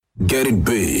Get it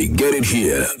big, get it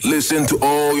here. Listen to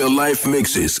all your live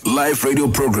mixes, live radio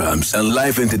programs, and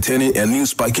live entertaining and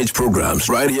news package programs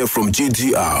right here from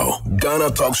GTR,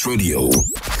 Ghana Talks Radio.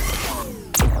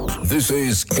 This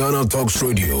is Ghana Talks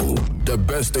Radio, the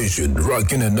best station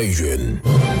rocking the nation.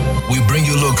 We bring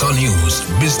you local news,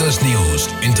 business news,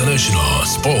 international,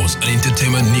 sports, and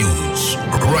entertainment news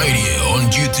right here on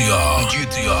GTR.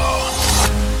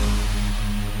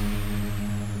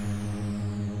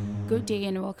 Good day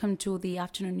and welcome to the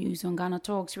afternoon news on Ghana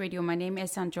Talks Radio. My name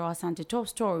is Sandra Asante. Top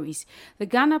stories. The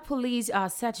Ghana police are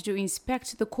set to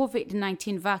inspect the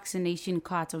COVID-19 vaccination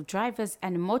cards of drivers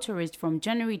and motorists from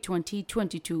January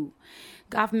 2022.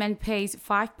 Government pays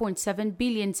 5.7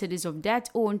 billion cedis of debt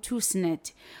owed to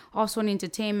SNET. Also in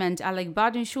entertainment, Alec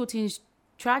Bowden shooting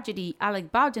tragedy.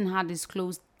 Alec Bowden had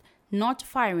disclosed not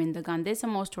firing the gun. There's some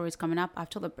more stories coming up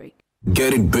after the break.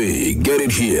 Get it big, get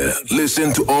it here.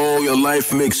 Listen to all your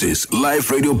live mixes,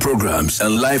 live radio programs,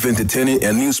 and live entertaining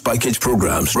and news package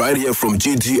programs right here from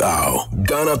GTR,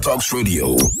 Ghana Talks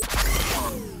Radio.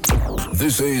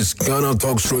 This is Ghana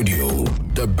Talks Radio,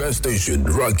 the best station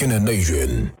rocking the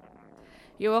nation.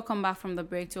 You're welcome back from the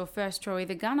break to our first story.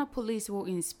 The Ghana police will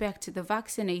inspect the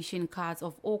vaccination cards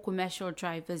of all commercial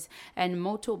drivers and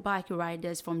motorbike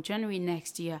riders from January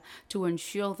next year to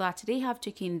ensure that they have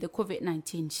taken the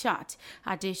COVID-19 shot.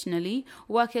 Additionally,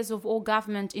 workers of all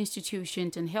government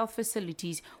institutions and health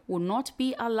facilities will not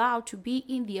be allowed to be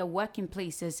in their working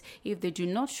places if they do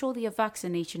not show their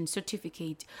vaccination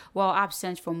certificate, while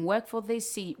absent from work for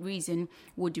this reason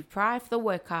will deprive the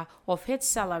worker of his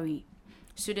salary.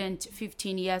 Students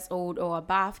 15 years old or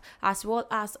above, as well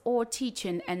as all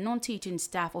teaching and non-teaching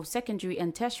staff of secondary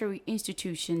and tertiary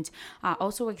institutions, are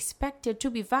also expected to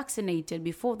be vaccinated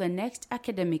before the next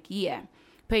academic year.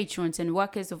 Patrons and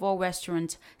workers of all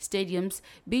restaurants, stadiums,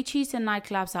 beaches, and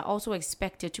nightclubs are also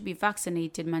expected to be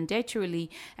vaccinated mandatorily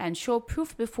and show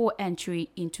proof before entry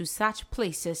into such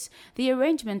places. The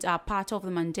arrangements are part of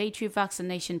the mandatory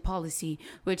vaccination policy,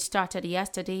 which started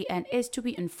yesterday and is to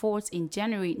be enforced in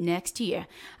January next year,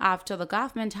 after the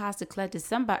government has declared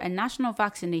December a national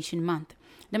vaccination month.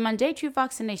 The mandatory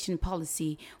vaccination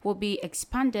policy will be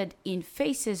expanded in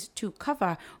phases to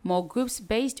cover more groups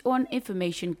based on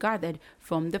information gathered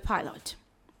from the pilot.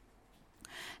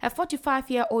 A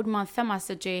 45-year-old man, Thomas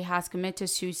Ajay, has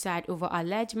committed suicide over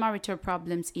alleged marital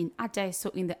problems in Adesso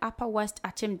in the Upper West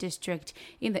Achem district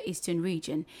in the eastern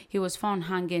region. He was found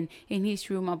hanging in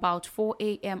his room about 4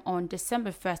 a.m. on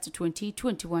December 1st,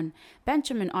 2021.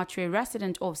 Benjamin Autry,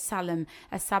 resident of Salem,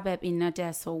 a suburb in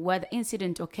Adesso, where the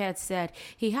incident occurred, said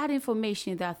he had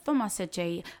information that Thomas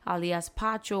Ajay, alias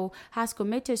Pacho, has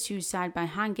committed suicide by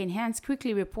hanging, hence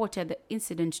quickly reported the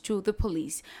incident to the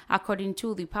police. According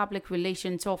to the public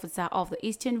relations officer of the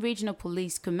Eastern Regional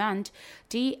Police Command,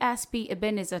 DSP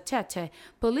Ebenezer Tete,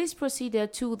 police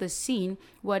proceeded to the scene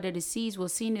where the deceased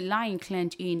was seen lying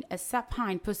clenched in a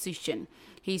supine position.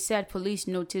 He said police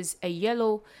noticed a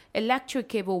yellow electric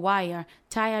cable wire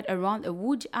tied around a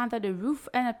wood under the roof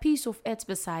and a piece of earth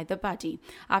beside the body.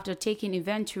 After taking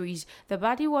inventories, the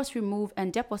body was removed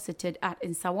and deposited at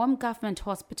Nsawam Government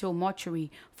Hospital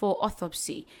mortuary for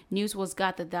autopsy. News was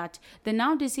gathered that the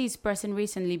now deceased person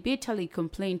recently bitterly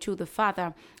complained to the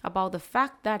father about the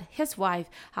fact that his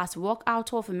wife has walked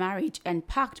out of a marriage and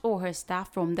packed all her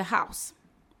stuff from the house.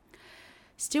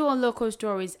 Still on local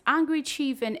stories, angry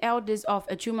chief and elders of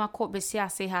Ajumako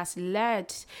Besiase has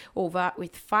led over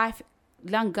with 5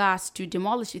 Langas to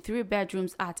demolish 3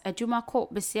 bedrooms at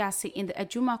Ajumako Besiase in the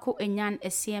Ajumako Enyan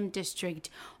SCM district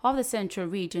of the central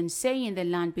region, saying the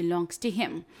land belongs to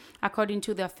him. According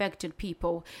to the affected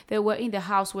people, they were in the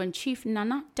house when Chief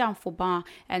Nana Damfoba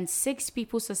and 6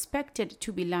 people suspected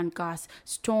to be Langas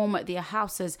stormed their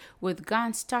houses with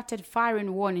guns, started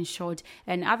firing warning shots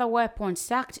and other weapons,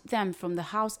 sacked them from the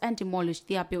house and demolished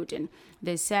their building.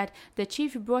 They said the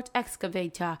chief brought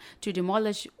excavator to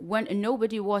demolish when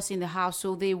nobody was in the house,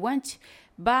 so they went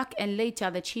back and later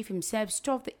the chief himself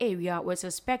stopped the area where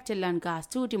suspected Langas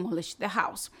to demolish the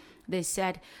house. They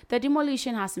said the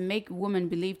demolition has made woman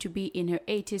believed to be in her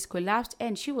 80s collapsed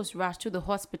and she was rushed to the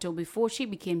hospital before she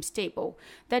became stable.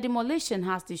 The demolition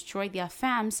has destroyed their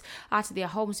farms at their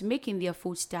homes, making their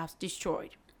foodstuffs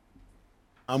destroyed.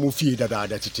 This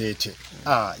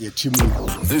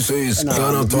is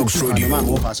Ghana Talks Radio.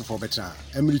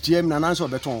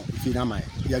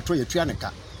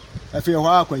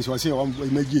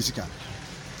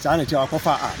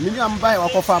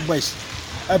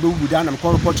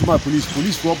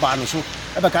 Police for ban so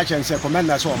ebe ka chen se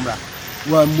commander so omra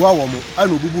wa mua wo mo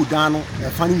anu bubu dan no e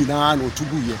fani nyina na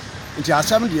otugu ye nti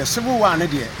asem de civil war ne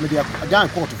de me de dan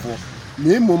court for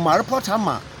na emu ma report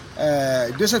ama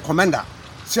district commander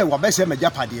say wabese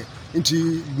majapade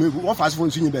nti wo fast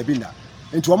phone sunyi ba bi nda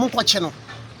nti wo monko che no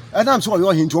adam so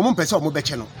yo hinti wo mon pese wo be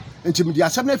che no nti me di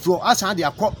assembly fro asan de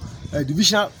akọ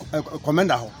divisional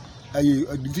commander ho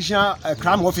divisional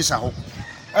crime officer ho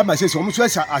e ma say so mo so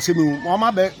asemi mo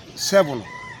ma be 7 no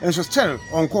enso still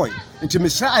on coin nti me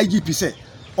say IGP say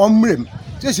omrem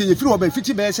say ye firi wo be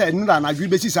fiti be say nra na adwi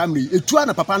be si samri etua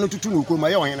na papa no tutu no ko ma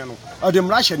ye ohene no odem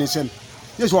ra hye ne sem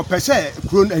yes wo pese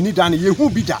kron ani dan ye hu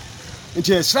bi da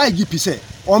nti say IGP say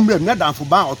omrem na danfo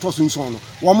ban otoso nson no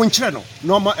wo mo nkyere no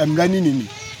no ma emra ni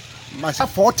ma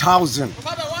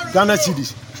 4,000 Ghana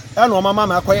cedis and o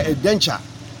mama akoye adventure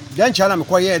na me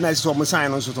koye na so mo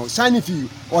sign no so sign fee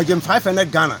o gem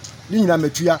 500 Ghana ni nyina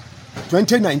matua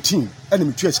 2019 and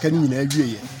matua sika ni nyina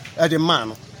awie e de man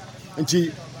no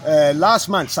nti last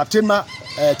month September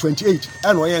 28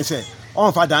 and o yen say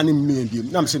on fa dan ni me biem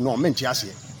na me say no mente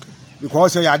ase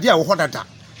because ya de wo hodada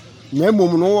na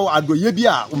emom no adoye bi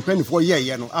a umpanifo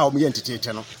ye no a o me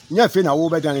ntete no nya fe na wo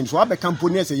be dan so abe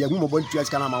company say ye hu mo bon tua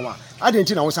sika na ma wa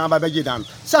adenti na wo san ba be dan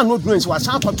san no dun so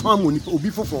asan toton amoni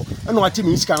obi fofo e no ati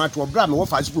me sika na to bra me wo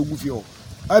fa sifo gufi o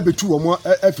abetu wo mo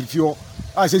afifi o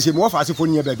a sese me wo fa sifo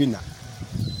nya ba bi na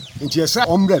nti yesra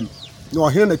omrem na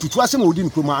ohene na tutu asem odi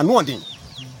nkroma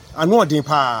ano odin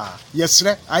pa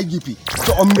yesre IGP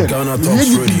so omrem ye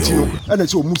ni biti no e na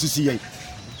se o musisi yen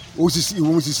osisi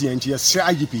wo musisi yen ti yesre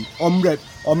IGP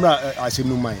omra asem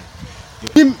no man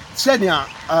him said ya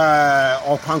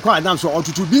okwankwa adam so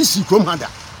otutu bi si krom hada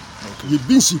ye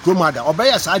bi si krom hada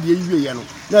obeya sa de yiwe ye no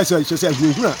na se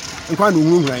hunhuna nkwa no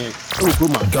hunhuna yen o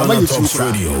kroma Ghana Talks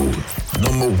Radio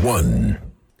 #1.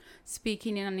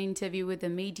 Speaking in an interview with the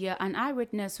media, an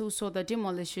eyewitness who saw the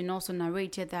demolition also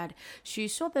narrated that she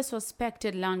saw the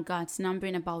suspected land guards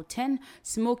numbering about 10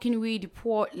 smoking weed,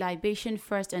 pour libation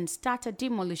first and started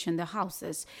demolishing the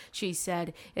houses. She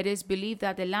said it is believed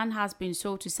that the land has been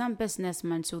sold to some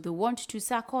businessmen, so they want to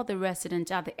sack all the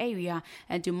residents at the area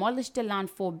and demolish the land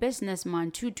for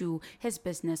businessman to do his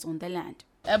business on the land.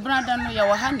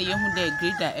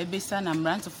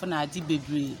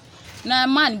 Na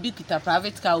man bi kita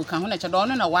private car o kan ho na che do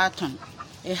no na waton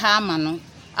e ha ama no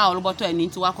a o roboto ani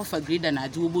nti wakofa grader na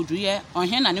ade obodu ye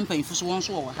onhe na ne mpanfo so won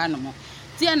so wo ha no mo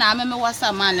tie na ameme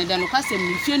wasa man ne de no kwasem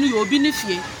ni fie no ye obi ne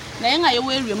fie na ye nga ye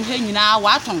we ewiem ha nyina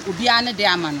waton obi ane de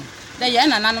ama no de ye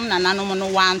nananom no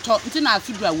wanto nti na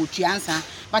afidu a wotua nsa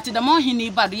but the more he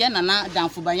need bad ye nana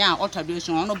danfo banya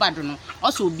otadration ono bado no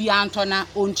oso obi anto na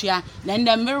ontua na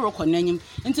ndem mero konanyim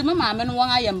nti mama me no won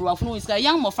ayemrofo no iska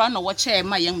yang mofra no wo che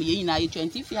ma yang ye nyina ye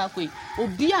 20 fi akoi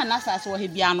obi anasase wo he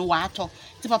bia no wato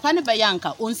ti papa ne be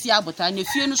yanka onsi abota na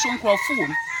fie no so nkrofo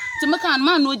wom ti meka an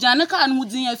ma no jane ka an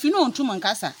mudin afi no ontum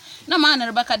nkasa na ma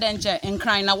na rebeka denche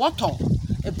enkran na woto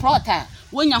e prota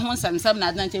wonya ho nsɛmsɛm na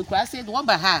adanche kura se do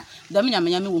ba ha dam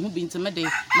nyamanyame wo hu bi ntime de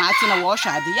ma ate na wo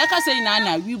hwade ya ka se ina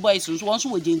na we boys so won so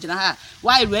wo gengyina ha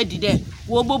why ready de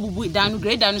wo bobubu dan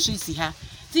grade no so si ha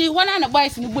ti wona na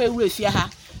boys ni bo ewura fie ha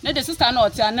na de sister na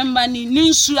otia na mba ni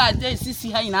nsu ade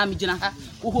sisi ha ina amegyina ha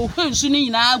wo ho nsu ni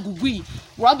ina agugui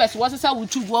Robert was a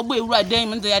would wo bo ewura dan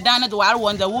me de dan na de war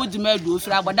won de wo di ma do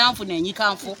fira abodanfo na anyi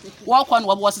kanfo wo kwa no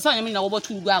wo sesa nyame na wo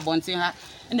botu gu abonten ha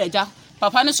na eja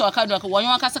papa ne so aka do ka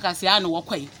wonyo aka sakase ya na wo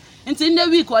kwai nti nda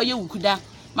week oye wukuda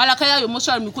malaka ya yo mo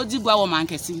so mi ko digwa wo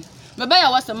mankesi mebe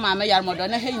ya wasem ma me yar modo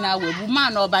na he na wabu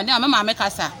ma na oba ne ma me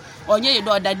kasa onye ye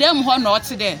do dadam ho na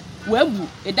ote de wabu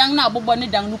edan na abobọ ne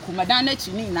dan no kuma dan na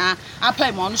chi ni na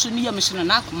apai mo no so ni ye mehine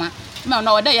na akoma me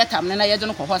na oda ye tam ne na ye de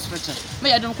no ko hospital me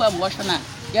ye de no ko am wo hwe na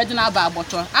ye de na aba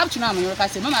aboto up to na me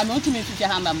kasa me ma me ntumi fifi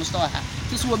ha ma mo store ha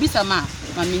ti so obi sama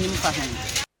ma minim fa ho.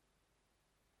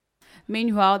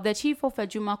 Meanwhile, the chief of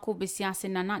Ejumako Bisiase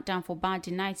Nana Danfoba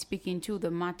denied speaking to the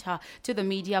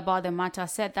media about the matter,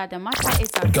 said that the matter is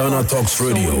a Ghana Talks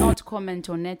Radio. So will not comment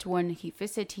on it when he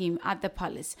visited him at the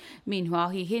palace. Meanwhile,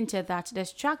 he hinted that the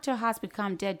structure has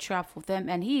become dead trap for them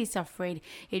and he is afraid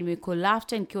it may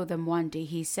collapse and kill them one day.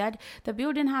 He said the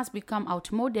building has become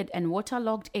outmoded and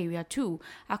waterlogged area too.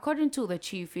 According to the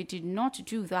chief, he did not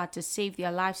do that to save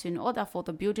their lives in order for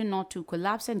the building not to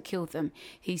collapse and kill them.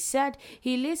 He said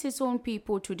he leads his own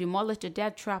people to demolish the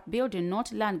dead trap building,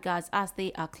 not land guards as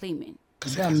they are claiming.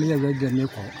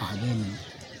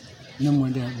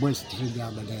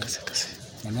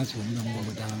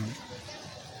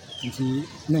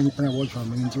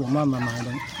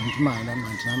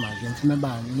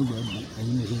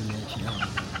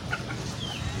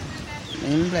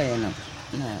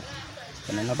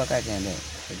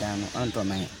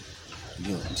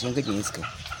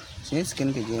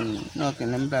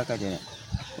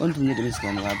 On to me the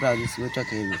miscan, our brothers were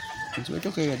talking. It's what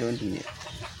okay, don't do it.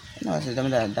 No, I said,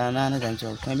 Dana and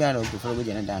so can be out of before we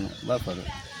get down. But for it.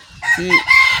 See,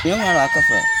 you know, I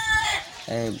cover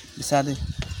beside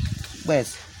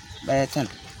West by a 10.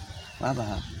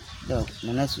 Baba, though,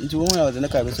 and that's into 1 hour than a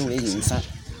car was so easy, son.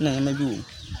 No, you may do.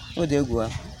 Oh, there go.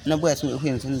 No, West will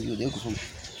win, and you, they go from.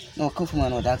 No, come from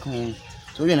one or that queen.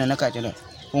 So you're not a catcher.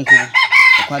 Won't go.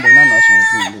 Quite a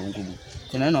non-ocean.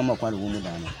 Then I know more quite a woman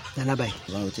down. Then I buy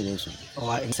one utilization.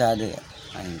 Or inside there.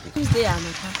 Tuesday, I'm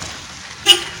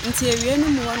interior no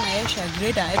more na yesha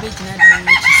grader ebe gina da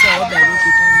ni chi se oba loki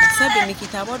sabe me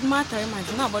kita about matter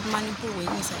imagine about money po we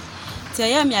inside ti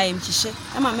ya me ayem chi she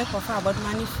e ma me kofa about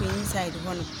money free inside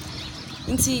hono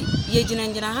nti ye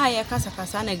gina ha ye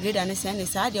kasa na grader ne se ne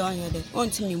sa de on yede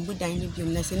onti mi mbu dan ni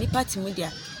biom na se ni party mu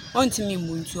dia onti mi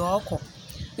mbu ntu okọ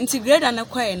nti grader na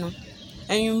kwae no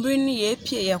enwumbiri ni ye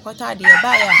pie ye kwata de ye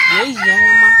ba ya ye yi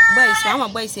anyama boys ama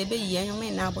boys ebe yi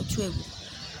anyama na abotu egu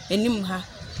enim ha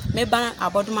meba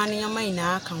abodumani nyama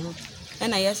ina aka ho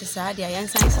na yesesa dia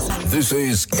yansan sesa. This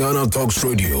is Ghana Talks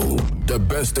Radio, the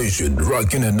best station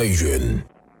rocking the nation.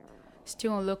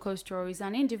 Still on local stories,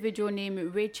 an individual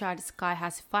named Richard Sky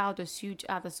has filed a suit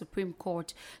at the Supreme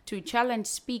Court to challenge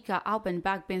Speaker Alban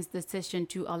Bagbin's decision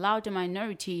to allow the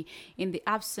minority, in the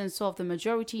absence of the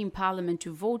majority in Parliament,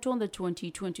 to vote on the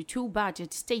 2022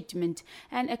 budget statement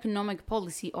and economic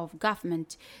policy of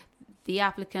government. The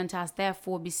applicant has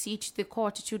therefore beseeched the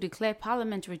court to declare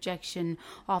Parliament rejection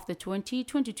of the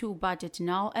 2022 budget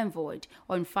null and void.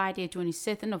 On Friday,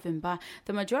 26th November,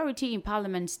 the majority in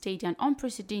Parliament staged an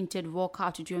unprecedented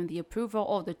walkout during the approval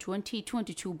of the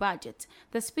 2022 budget.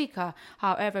 The Speaker,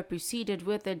 however, proceeded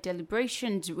with the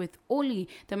deliberations with only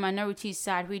the minority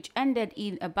side, which ended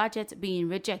in a budget being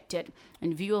rejected.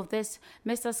 In view of this,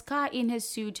 Mr. Sky in his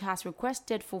suit has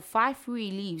requested for 5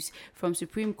 reliefs from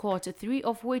Supreme Court, 3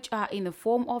 of which are in the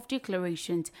form of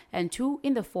declarations and 2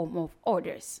 in the form of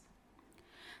orders.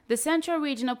 The Central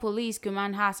Regional Police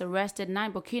Command has arrested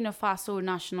 9 Burkina Faso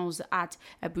nationals at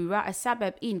Ebura, a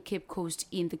suburb in Cape Coast,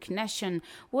 in the connection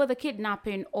with the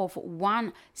kidnapping of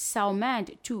one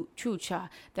Salmand Chucha.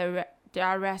 The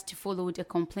arrest followed a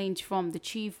complaint from the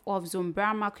chief of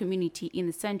Zombrama community in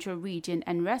the Central Region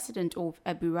and resident of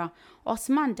Ebura,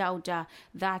 Osman Dauda,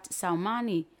 that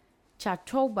Salmani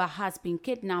Chatoba has been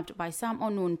kidnapped by some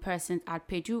unknown persons at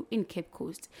Peju in Cape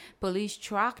Coast. Police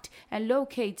tracked and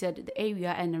located the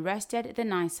area and arrested the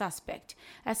 9 suspects.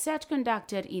 A search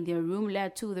conducted in their room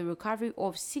led to the recovery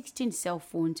of 16 cell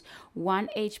phones, 1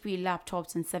 HP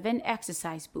laptops, and 7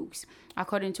 exercise books.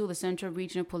 According to the Central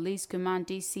Regional Police Command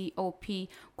DCOP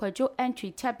Kwajo Entry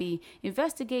Tabi,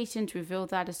 investigations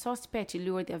revealed that the suspect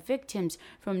lured their victims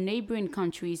from neighboring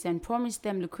countries and promised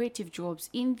them lucrative jobs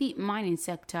in the mining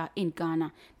sector in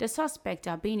Ghana. The suspects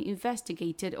are being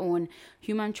investigated on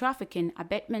human trafficking,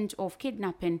 abetment of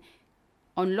kidnapping,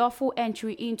 unlawful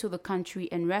entry into the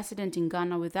country, and resident in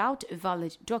Ghana without a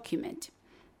valid document.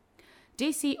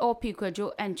 DCOP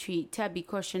Kwajo Entry Tabi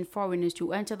cautioned foreigners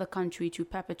to enter the country to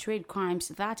perpetrate crimes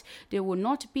that they will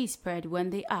not be spared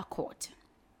when they are caught.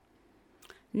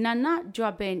 Nana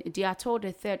Joaben Diato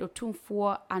III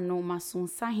Otumfuo Anomasun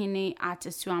Sahine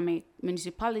at Swami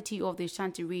municipality of the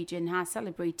Ashanti region has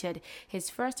celebrated his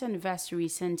first anniversary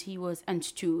since he was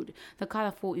installed. The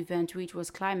colorful event, which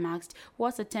was climaxed,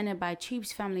 was attended by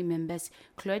chiefs, family members,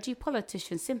 clergy,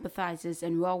 politicians, sympathizers,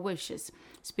 and well-wishers.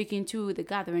 Speaking to the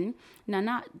gathering,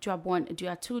 Nana Joaben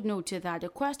Diato noted that the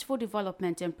quest for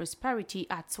development and prosperity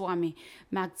at Swami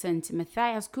Magzant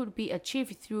Matthias could be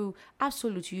achieved through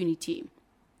absolute unity.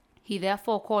 He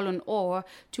therefore called on all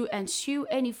to eschew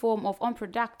any form of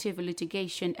unproductive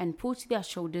litigation and put their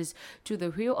shoulders to the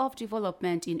wheel of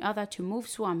development in order to move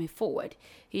Swami forward.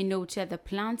 He noted the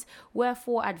plans were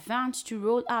for advance to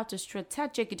roll out a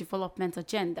strategic development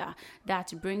agenda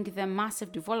that bring them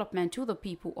massive development to the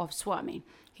people of Swami.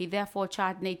 He therefore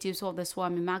charged natives of the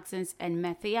Swami Magzans and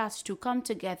Matthias to come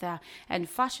together and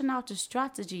fashion out a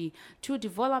strategy to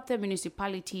develop the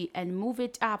municipality and move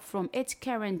it up from its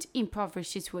current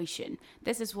impoverished situation.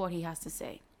 This is what he has to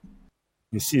say.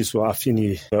 So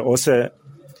afini ose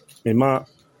mema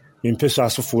mpeso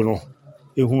asofo no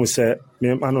ehunu se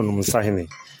mema no no sahene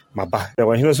maba e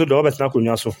wa hino so do betina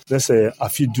konwa so se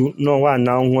afidu no wa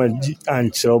na ho adi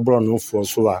anche obro no fo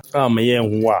so a meye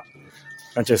hu a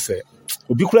anche se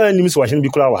obi kura nim se wa hene bi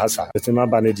kura wa hasa betima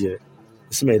ba ne de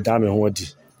se me da me ho adi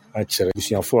anche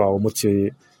busuafo a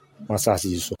omotie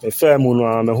masasi so e fa mu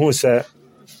no me hu se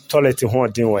toilet ho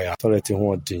odin wa ya toilet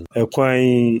ho odin e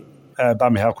kwan ba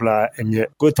me ha kula enye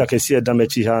gota kesi da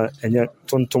mechi ha enye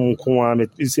tontom ko a me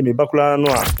se me ba kula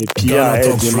no a me pia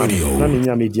e de ma na me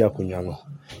nya media konya no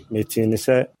me tin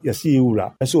se yesi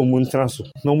ewura ese omuntran so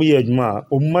na mo ye adwuma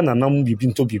omma na nam bibi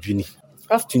nto bibi ni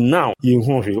after now ye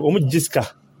hu hwe omu jiska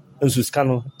ensu ska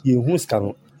no ye hu ska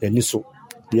no eni so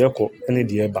de ekọ ene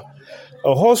de eba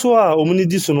oho so a omuni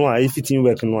di so no a fitin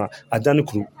work no a adan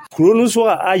kuro no so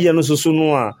a aye no so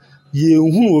no a ye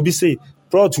hu obi say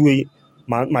Broadway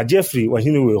ma Jeffrey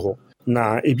wahini we ho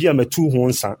na ebi amatu ho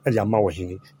nsa e ama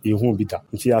wahini ye hu bi da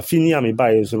nti afini am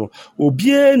ba ye so no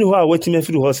obie ni ho a watimi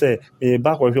afiri ho say e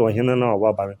ba ko hwe wahini na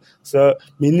wa ba so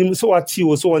minim so wati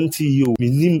wo so wanti o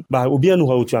minim ba obie ni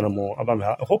ho otu anamo aba me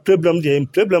ho problem dey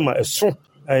problem a so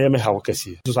ye me ha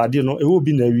wakasi so ade no e wo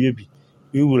bi na awie bi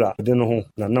ewura de no ho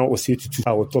na o se tutu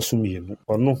a wo to so mienu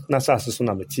ono na sase so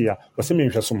na metia wo se me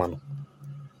hwe so ma no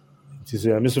nti so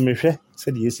ya me so me hwe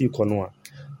se de yesi kono a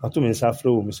ato me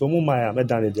safre wo me so mu maya me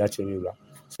dan de ache me wura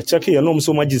se check ye no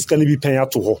so magi sika ni bi pen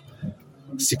ato ho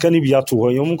sika ni bi ato ho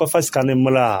yo mu ko fa sika ne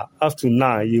mla after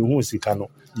na ye hu sika no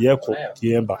ye ko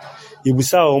ye ba ye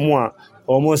busa o mu a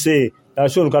o mo se da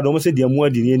show no ka do mo se de mu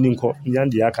adi ni nko nyan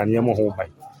de aka ne mo ho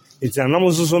bai eti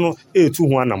anam so no etu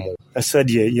ho anamo ese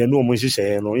de ye no mo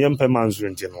hihye no ye mpa manzu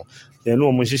nti no ye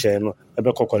no mo hihye no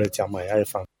ebe kokoleti ama ya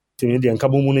fa ti me de nka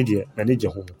bo mu ne de na de je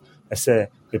ho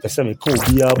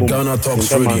Ghana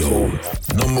Talks Radio,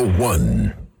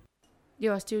 #1.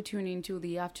 You are still tuning to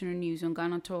the afternoon news on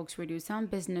Ghana Talks Radio. Some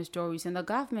business stories, and the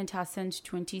government has since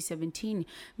 2017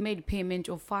 made payment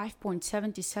of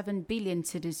 5.77 billion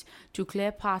cedis to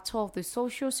clear part of the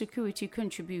Social Security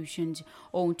contributions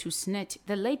owed to SNET.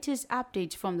 The latest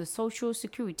update from the Social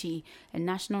Security and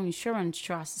National Insurance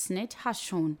Trust, SNET, has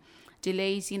shown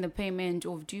delays in the payment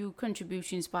of due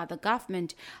contributions by the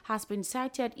government has been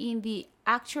cited in the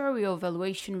actuarial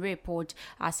valuation report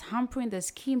as hampering the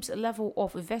scheme's level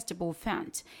of investable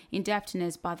funds.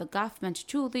 Indebtedness by the government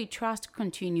to the trust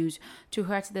continues to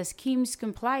hurt the scheme's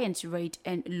compliance rate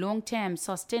and long-term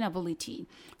sustainability.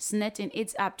 SNET in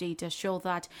its update showed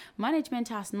that management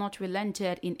has not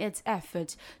relented in its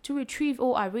efforts to retrieve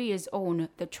all arrears on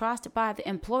the trust by the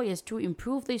employers to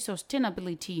improve the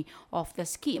sustainability of the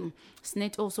scheme.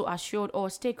 SNET also assured all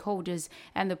stakeholders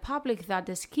and the public that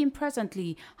the scheme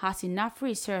presently has enough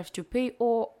reserves to pay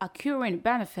all accruing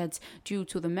benefits due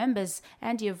to the members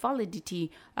and their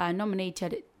validity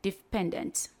nominated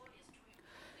dependents.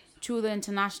 To the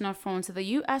international front, the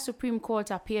U.S. Supreme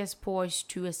Court appears poised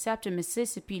to accept a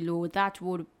Mississippi law that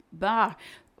would bar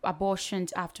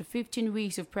abortions after 15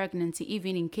 weeks of pregnancy,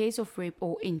 even in case of rape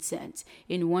or incest.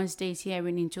 In Wednesday's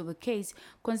hearing into the case,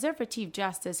 conservative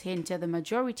justice hinted the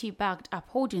majority backed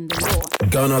upholding the law.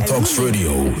 Ghana Talks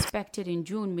Radio. Expected in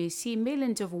June may see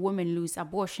millions of women lose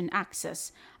abortion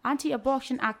access.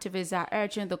 Anti-abortion activists are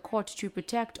urging the court to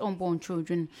protect unborn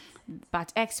children,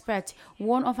 but experts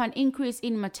warn of an increase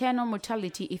in maternal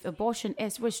mortality if abortion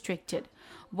is restricted.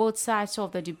 Both sides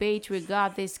of the debate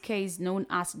regard this case known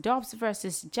as Dobbs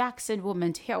versus Jackson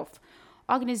Women's Health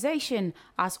Organization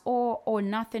as all or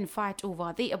nothing fight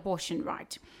over the abortion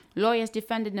right. Lawyers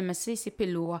defending the Mississippi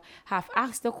law have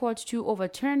asked the court to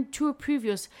overturn two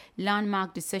previous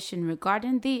landmark decisions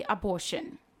regarding the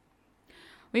abortion.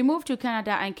 We move to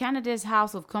Canada, and Canada's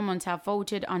House of Commons have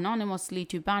voted anonymously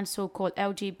to ban so-called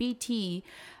LGBT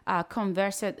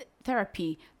conversion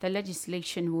therapy. The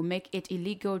legislation will make it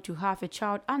illegal to have a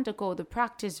child undergo the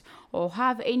practice or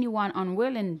have anyone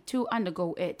unwilling to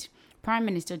undergo it. Prime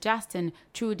Minister Justin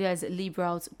Trudeau's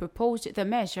Liberals proposed the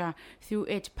measure. Through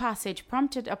its passage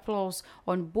prompted applause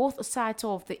on both sides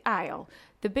of the aisle.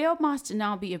 The bill must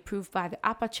now be approved by the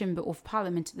upper chamber of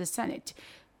Parliament, the Senate.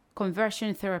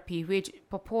 Conversion therapy, which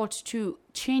purports to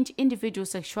change individual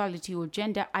sexuality or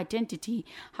gender identity,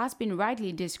 has been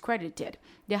widely discredited.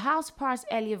 The House passed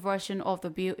earlier version of the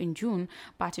bill in June,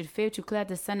 but it failed to clear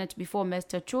the Senate before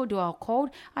Mr. Trudeau called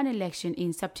an election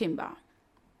in September.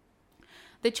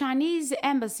 The Chinese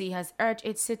embassy has urged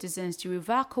its citizens to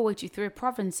evacuate to 3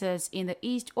 provinces in the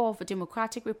east of the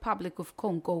Democratic Republic of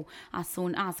Congo as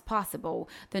soon as possible.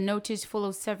 The notice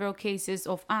follows several cases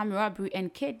of armed robbery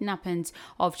and kidnappings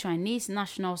of Chinese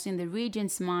nationals in the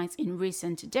region's mines in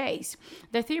recent days.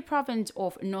 The 3 provinces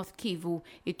of North Kivu,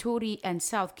 Ituri, and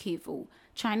South Kivu.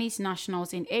 Chinese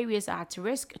nationals in areas are at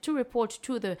risk to report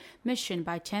to the mission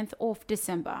by 10th of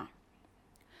December.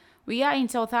 We are in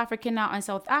South Africa now, and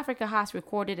South Africa has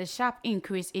recorded a sharp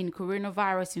increase in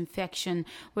coronavirus infection,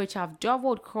 which have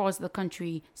doubled across the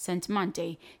country since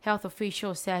Monday. Health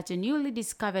officials said the newly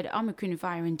discovered Omicron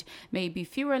variant may be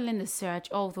fueling the surge,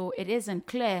 although it isn't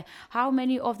clear how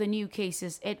many of the new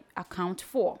cases it accounts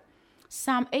for.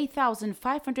 some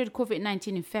 8,500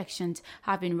 COVID-19 infections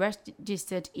have been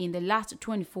registered in the last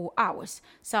 24 hours.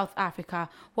 South Africa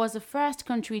was the first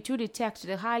country to detect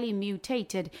the highly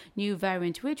mutated new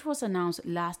variant, which was announced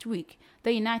last week.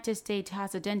 The United States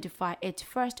has identified its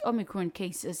first Omicron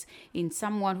cases in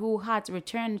someone who had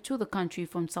returned to the country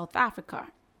from South Africa.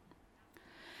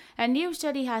 A new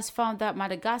study has found that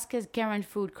Madagascar's current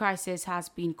food crisis has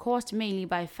been caused mainly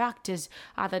by factors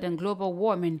other than global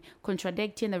warming,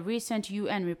 contradicting the recent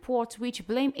UN reports which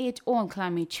blame it on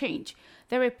climate change.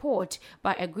 The report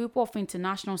by a group of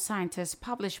international scientists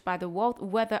published by the World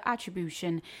Weather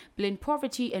Attribution blamed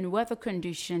poverty and weather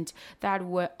conditions that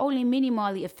were only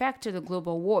minimally affected the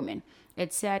global warming.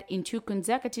 It said in 2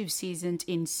 consecutive seasons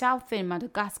in southern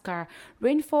Madagascar,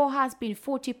 rainfall has been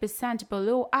 40%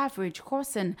 below average,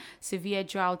 causing severe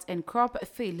droughts and crop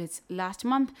failures. Last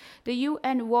month, the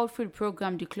UN World Food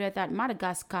Programme declared that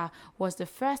Madagascar was the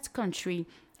first country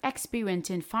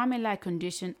experiencing famine-like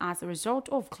conditions as a result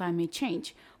of climate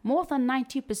change. More than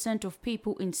 90% of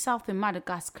people in southern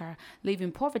Madagascar live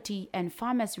in poverty, and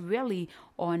farmers rely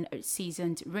on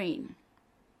seasoned rain.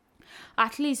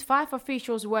 At least 5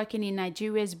 officials working in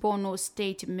Nigeria's Borno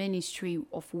State Ministry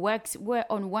of Works were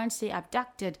on Wednesday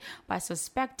abducted by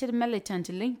suspected militants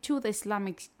linked to the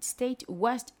Islamic State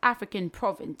West African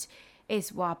province.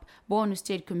 ISWAP, Borno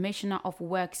State Commissioner of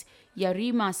Works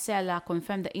Yarima Sela,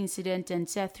 confirmed the incident and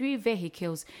said 3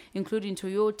 vehicles, including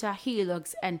Toyota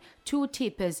Hilux and 2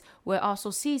 tippers, were also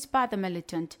seized by the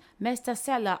militant. Mr.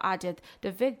 Sela added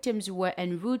the victims were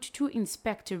en route to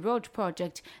inspect a road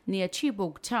project near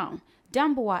Chibok town.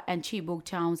 Damboa and Chibok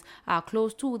towns are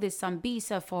close to the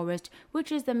Sambisa forest,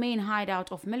 which is the main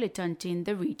hideout of militants in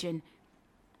the region.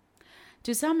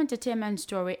 To some entertainment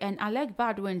story, and Alec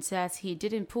Baldwin says he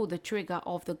didn't pull the trigger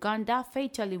of the gun that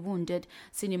fatally wounded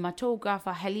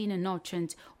cinematographer Helena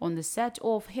Nugent on the set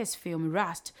of his film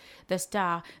Rust. The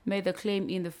star made the claim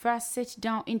in the first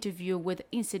sit-down interview with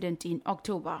the incident in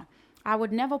October. "I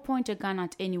would never point a gun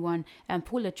at anyone and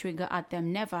pull a trigger at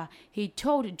them, never," he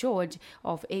told George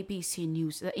of ABC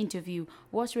News. The interview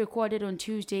was recorded on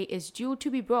Tuesday, is due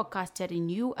to be broadcasted in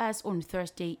US on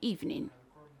Thursday evening.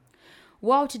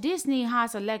 Walt Disney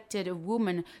has elected a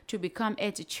woman to become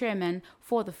its chairman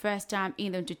for the first time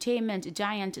in the entertainment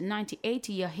giant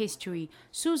 98-year history.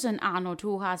 Susan Arnold,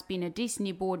 who has been a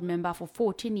Disney board member for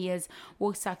 14 years,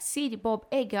 will succeed Bob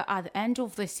Iger at the end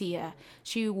of this year.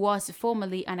 She was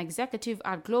formerly an executive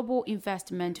at global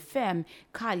investment firm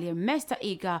Collier. Mr.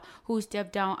 Iger, who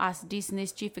stepped down as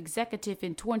Disney's chief executive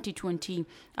in 2020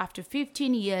 after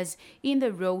 15 years in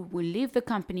the role, will leave the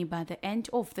company by the end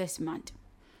of this month.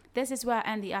 This is where I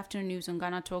end the afternoon news on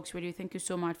Ghana Talks Radio. Thank you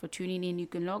so much for tuning in. You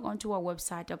can log on to our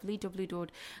website,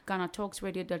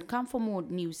 www.ghanatalksradio.com, for more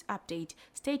news update.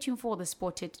 Stay tuned for the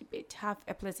Spotted Debate. Have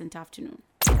a pleasant afternoon.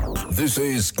 This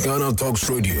is Ghana Talks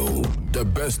Radio, the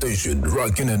best station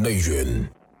rocking the nation.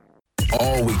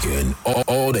 All weekend,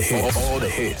 all the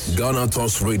hits. Ghana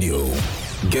Talks Radio.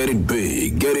 Get it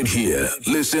big, get it here.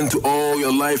 Listen to all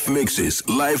your live mixes,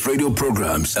 live radio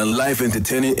programs, and live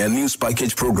entertaining and news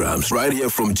package programs right here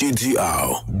from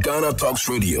GTR. Ghana Talks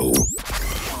Radio.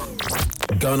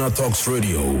 Ghana Talks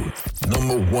Radio,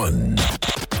 #1.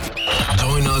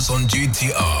 Join us on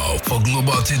GTR for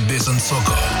global tidbits on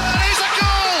soccer,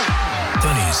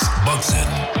 tennis, boxing,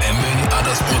 and many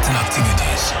other sporting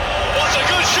activities. What a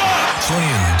good shot! Tune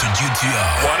in to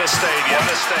GTR. What a stadium,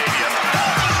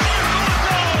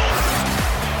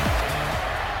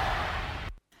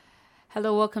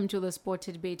 Hello, welcome to the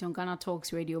Spotted Debate on Ghana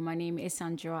Talks Radio. My name is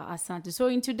Sandra Asante. So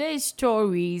in today's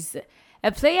stories,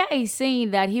 a player is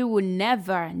saying that he will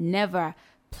never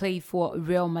play for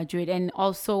Real Madrid. And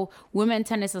also, Women's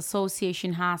Tennis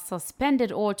Association has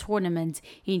suspended all tournaments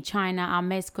in China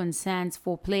amidst concerns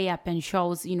for player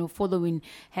pensions, following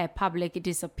her public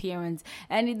disappearance.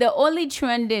 And the only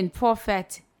trending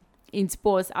prophet in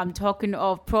sports, I'm talking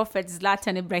of Prophet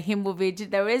Zlatan Ibrahimovic.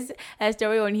 There is a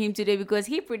story on him today because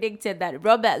he predicted that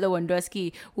Robert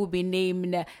Lewandowski will be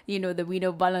named, the winner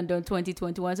of Ballon d'Or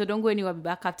 2021. So don't go anywhere. I'll be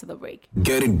back after the break.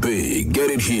 Get it big, get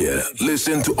it here.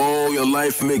 Listen to all your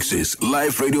live mixes,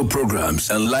 live radio programs,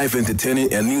 and live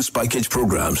entertaining and news package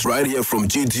programs right here from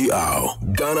GTR.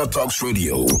 Ghana Talks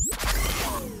Radio.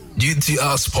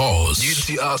 GTR Sports.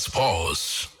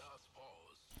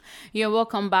 You're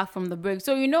welcome back from the break.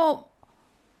 So,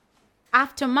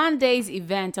 after Monday's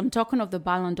event, I'm talking of the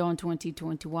Ballon d'Or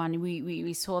 2021,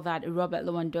 we saw that Robert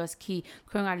Lewandowski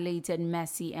congratulated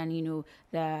Messi and,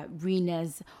 the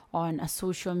winners on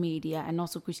social media. And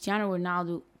also Cristiano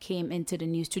Ronaldo came into the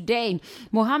news today.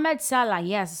 Mohamed Salah,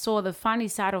 yes, saw the funny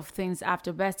side of things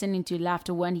after bursting into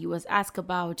laughter when he was asked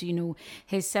about,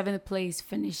 his 7th place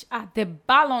finish at the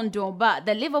Ballon d'Or. But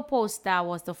the Liverpool star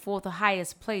was the 4th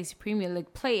highest placed Premier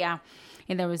League player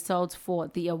in the results for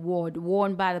the award,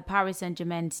 won by the Paris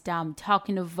Saint-Germain star. I'm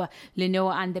talking of Lionel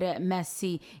Andre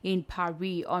Messi in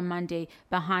Paris on Monday,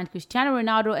 behind Cristiano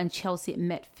Ronaldo and Chelsea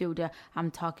midfielder.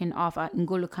 I'm talking of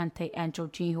N'Golo Kante and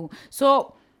Jorginho.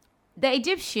 So the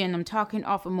Egyptian, I'm talking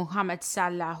of Mohamed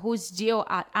Salah, whose deal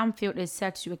at Anfield is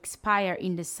set to expire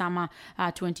in the summer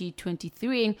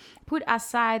 2023, put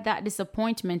aside that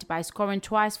disappointment by scoring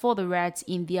twice for the Reds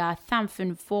in their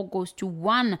triumphant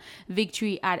 4-1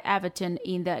 victory at Everton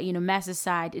in the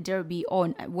Merseyside derby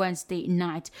on Wednesday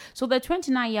night. So the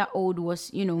 29-year-old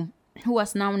was, who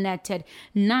has now netted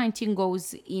 19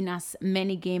 goals in as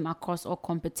many games across all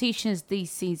competitions this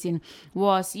season,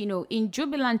 was, in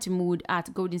jubilant mood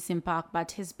at Goodison Park.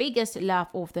 But his biggest laugh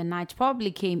of the night probably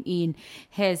came in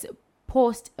his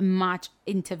post-match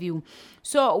interview.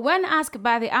 So when asked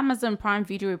by the Amazon Prime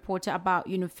Video reporter about,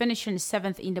 finishing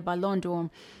 7th in the Ballon d'Or,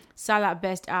 Salah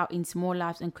burst out in small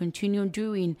laughs and continued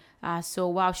doing so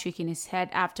while shaking his head,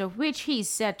 after which he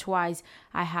said twice,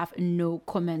 "I have no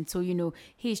comment." So,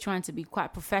 he's trying to be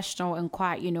quite professional and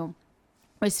quite,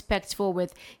 respectful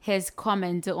with his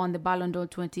comment on the Ballon d'Or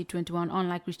 2021,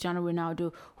 unlike Cristiano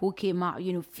Ronaldo, who came out,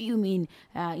 fuming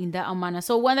in that manner.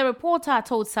 So when the reporter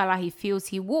told Salah he feels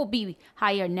he will be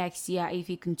higher next year if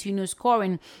he continues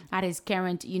scoring at his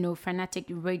current, frenetic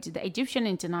rate, the Egyptian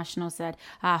international said,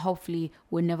 hopefully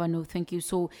we'll never know. Thank you.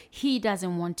 So he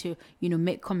doesn't want to,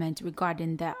 make comment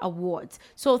regarding the awards.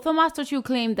 So Thomas Tuchel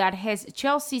claimed that his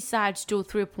Chelsea side stole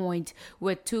 3 points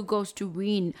with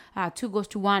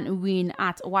 2-1 win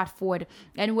at Watford,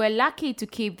 and were lucky to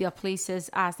keep their places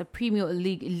as the Premier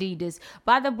League leaders.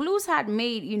 But the Blues had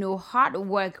made, hard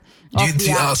work of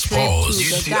their trip to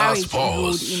the Garage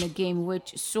Road in a game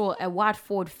which saw a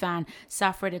Watford fan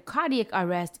suffer a cardiac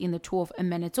arrest in the 12th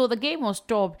minute. So the game was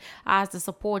stopped as the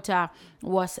supporter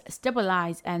was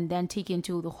stabilized and then taken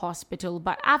to the hospital.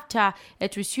 But after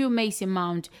it resumed, Mason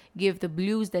Mount gave the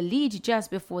Blues the lead just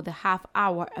before the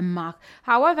half-hour mark.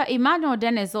 However, Emmanuel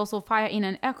Dennis also fired in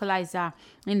an equalizer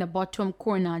in the bottom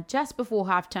corner just before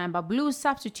halftime, but Blues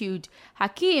substitute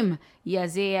Hakeem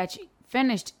Ziyech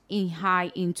finished in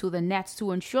high into the net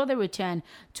to ensure the return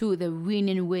to the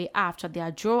winning way after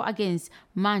their draw against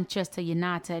Manchester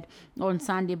United on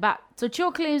Sunday. But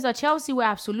Tuchel claims that Chelsea were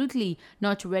absolutely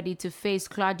not ready to face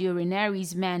Claudio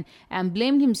Ranieri's men and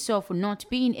blamed himself for not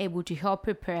being able to help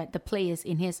prepare the players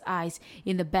in his eyes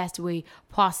in the best way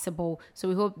possible. So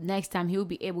we hope next time he'll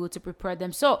be able to prepare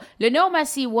them. So Lionel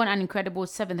Messi won an incredible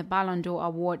 7th Ballon d'Or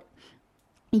award,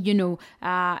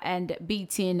 and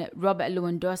beating Robert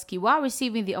Lewandowski. While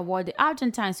receiving the award, the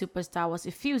Argentine superstar was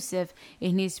effusive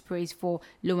in his praise for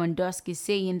Lewandowski,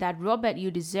 saying that, "Robert, you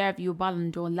deserve your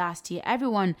Ballon d'Or last year.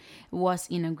 Everyone was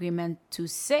in agreement to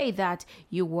say that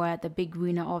you were the big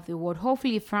winner of the award.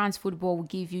 Hopefully France Football will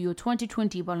give you your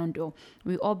 2020 Ballon d'Or.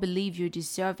 We all believe you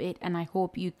deserve it, and I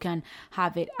hope you can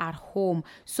have it at home."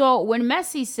 So when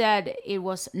Messi said it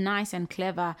was nice and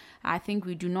clever, I think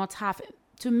we do not have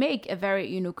to make a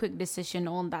very, quick decision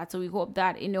on that. So we hope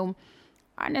that,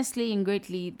 honestly and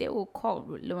greatly, they will call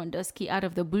Lewandowski out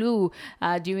of the blue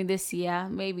during this year,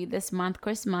 maybe this month,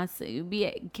 Christmas. It will be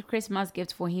a Christmas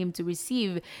gift for him to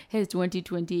receive his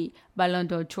 2020 Ballon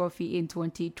d'Or trophy in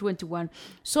 2021.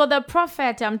 So the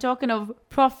prophet, I'm talking of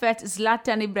Prophet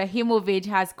Zlatan Ibrahimovic,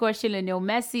 has questioned Lionel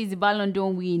Messi's Ballon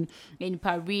d'Or win in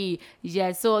Paris.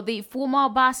 Yeah, so the former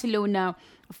Barcelona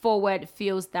forward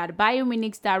feels that Bayern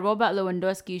Munich star Robert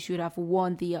Lewandowski should have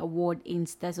won the award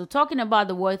instead. So talking about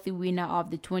the worthy winner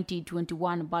of the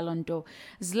 2021 Ballon d'Or,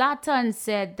 Zlatan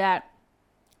said that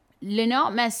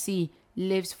Lionel Messi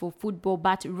lives for football,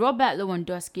 but Robert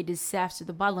Lewandowski deserves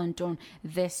the Ballon d'Or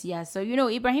this year. So,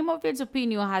 Ibrahimovic's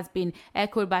opinion has been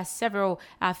echoed by several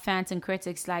fans and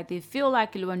critics. Like, they feel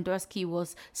like Lewandowski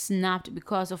was snapped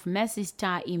because of Messi's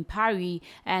time in Paris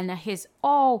and his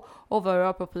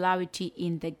overall popularity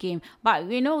in the game. But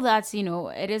we know that,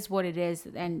 it is what it is,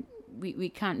 and we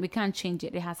can't change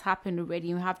it. It has happened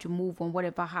already. We have to move on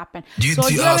whatever happened. So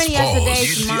during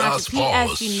yesterday's match,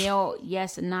 PSG nil,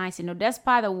 yes, nice.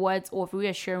 Despite the words of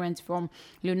reassurance from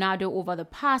Leonardo over the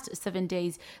past 7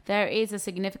 days, there is a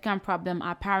significant problem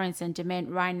at Paris Saint-Germain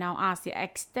right now as the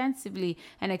extensively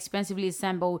and expensively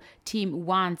assembled team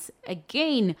once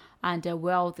again and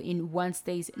Wealth in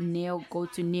Wednesday's nil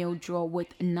draw with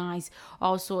Nice.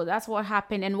 Also, that's what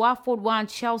happened. And Watford won,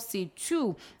 Chelsea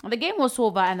 2. The game was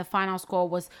over and the final score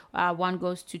was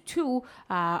 1-2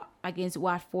 against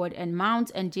Watford, and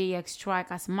Mount and JX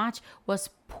strikers match was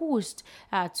pushed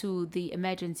to the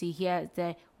emergency. Here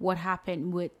what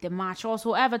happened with the match.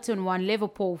 Also, Everton won,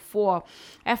 Liverpool 4.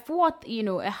 A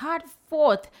hard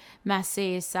fourth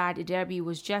Marseille side derby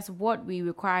was just what we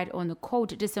required on the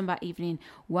cold December evening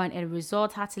when a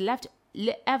result had left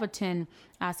Everton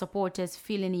supporters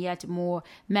feeling yet more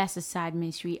Merseyside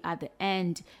misery at the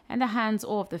end and the hands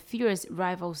of the furious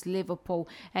rivals Liverpool.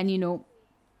 And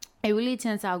it really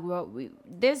turns out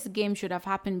this game should have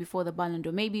happened before the Ballon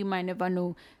d'Or. Maybe you might never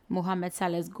know Mohamed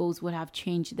Salah's goals would have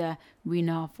changed the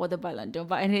winner for the Ballon d'Or,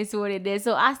 but it is what it is.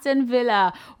 So Aston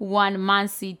Villa won, Man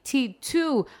City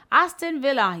 2. Aston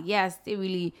Villa, yes, they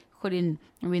really couldn't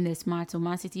win this match, so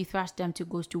Man City thrashed them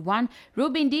 2-1.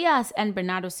 Ruben Diaz and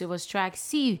Bernardo Silva strike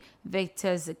see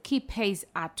Victor's keep pace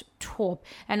at top,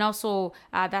 and also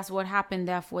that's what happened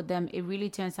there for them. It really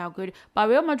turns out good. But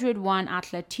Real Madrid won,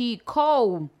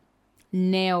 Atletico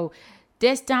 0.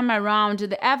 This time around,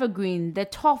 the evergreen, the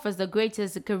toughest, the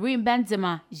greatest, Karim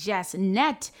Benzema, yes,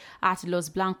 net at Los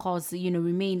Blancos,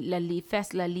 remain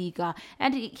first La Liga.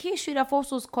 And he should have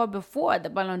also scored before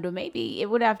the Ballon d'Or. Maybe it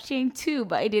would have changed too,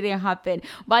 but it didn't happen.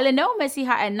 But Lionel Messi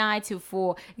had a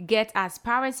 9-4 get as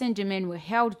Paris Saint-Germain were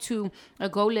held to a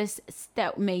goalless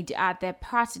stalemate at the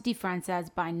Parc des Français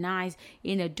by Nice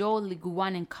in a dull Ligue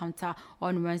 1 encounter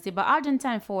on Wednesday. But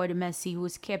Argentine forward Messi, who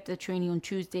skipped the training on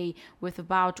Tuesday with a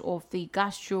bout of the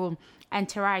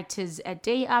gastroenteritis a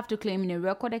day after claiming a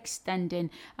record-extending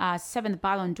 7th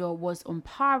Ballon d'Or, was on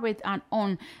par with an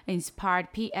uninspired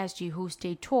PSG, who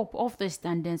stayed top of the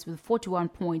standings with 41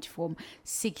 points from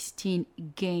 16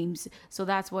 games. So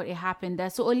that's what happened there.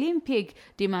 So Olympique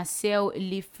de Marseille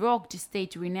leapfrogged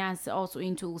Stade Rennais also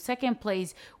into second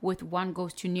place with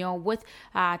 1-0 with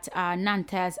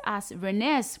Nantes, as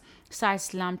Rennes side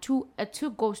slammed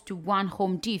 2-1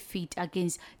 home defeat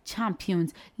against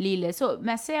champions Lille. So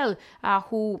Marseille,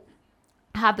 who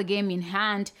have the game in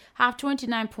hand, have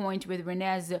 29 points with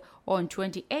Rennes on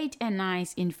 28 and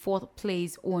Nice in 4th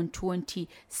place on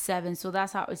 27. So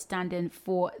that's how it's standing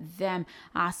for them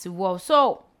as well.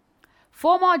 So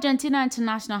former Argentina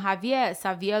international Javier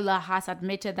Saviola has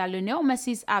admitted that Lionel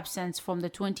Messi's absence from the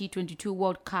 2022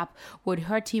 World Cup would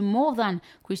hurt him more than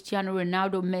Cristiano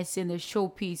Ronaldo missing the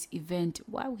showpiece event.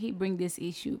 Why would he bring this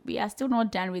issue? We are still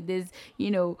not done with this,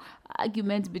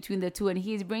 argument between the two, and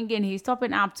he's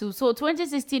topping up to. So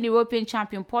 2016 European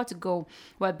champion Portugal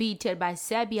were beaten by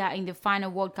Serbia in the final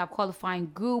World Cup qualifying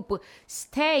group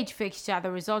stage fixture.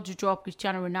 The result dropped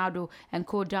Cristiano Ronaldo and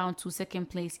co down to second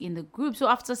place in the group. So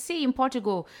after seeing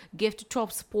Portugal gift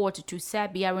top spot to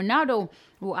Serbia, Ronaldo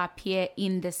will appear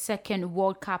in the second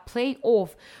World Cup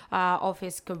playoff of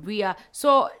his career.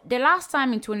 So the last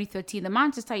time in 2013, the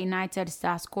Manchester United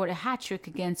star scored a hat-trick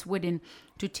against Sweden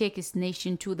to take his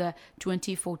nation to the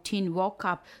 2014 World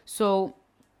Cup. So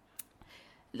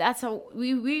that's how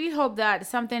we really hope that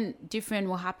something different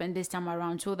will happen this time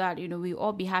around, so that we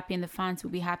all be happy and the fans will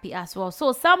be happy as well.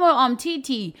 So Samuel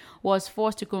Umtiti was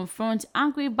forced to confront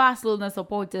angry Barcelona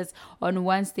supporters on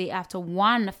Wednesday after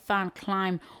one fan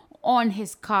climbed on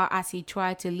his car as he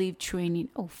tried to leave training.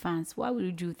 Oh, fans, why would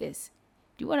you do this?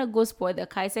 You want to go spoil the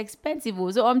car? It's expensive.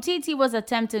 So Umtiti was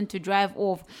attempting to drive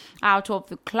off out of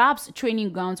the club's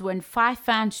training grounds when 5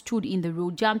 fans stood in the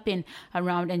road, jumping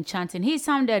around and chanting. He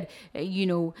sounded,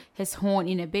 his horn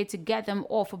in a bid to get them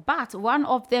off, but one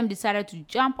of them decided to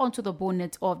jump onto the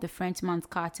bonnet of the Frenchman's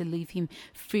car to leave him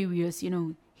furious.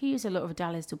 He used a lot of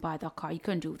dollars to buy that car. You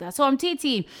can't do that. So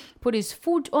Umtiti put his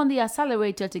foot on the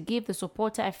accelerator to give the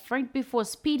supporter a fright before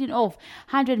speeding off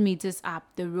 100 meters up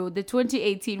the road. The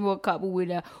 2018 World Cup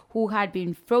winner, who had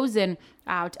been frozen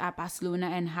out at Barcelona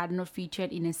and had not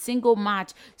featured in a single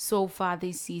match so far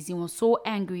this season, was so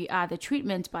angry at the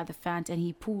treatment by the fans, and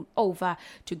he pulled over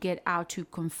to get out to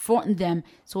confront them.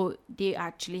 So they're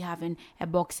actually having a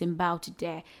boxing bout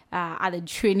there at the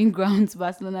training grounds,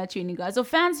 Barcelona training grounds. So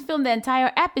fans filmed the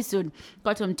entire episode,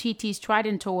 got Umtiti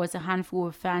striding towards a handful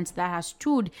of fans that had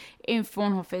stood in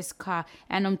front of his car,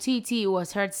 and Umtiti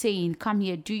was heard saying, "Come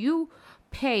here, do you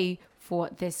pay for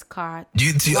this car?"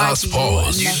 GTR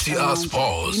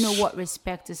Sports. You know what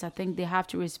respect is. I think they have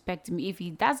to respect him. If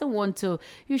he doesn't want to,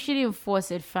 you shouldn't force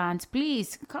it, fans.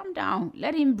 Please, calm down.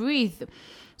 Let him breathe.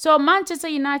 So Manchester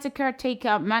United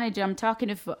caretaker manager, I'm talking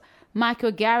if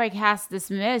Michael Carrick, has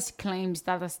dismissed claims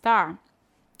that the star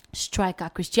striker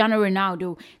Cristiano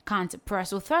Ronaldo can't press.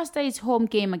 So Thursday's home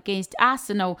game against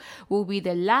Arsenal will be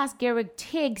the last Garrick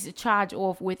takes charge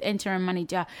of, with interim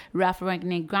manager Ralf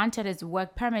Rangnick granted his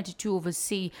work permit to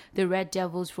oversee the Red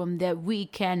Devils from the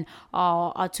weekend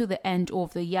to the end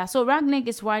of the year. So Rangnick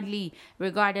is widely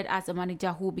regarded as a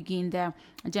manager who began the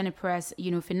Jenny Press,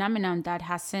 phenomenon that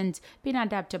has since been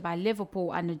adapted by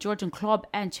Liverpool and the Jurgen Klopp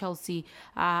and Chelsea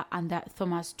under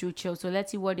Thomas Tuchel. So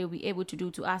let's see what they'll be able to do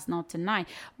to Arsenal tonight.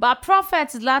 But prophet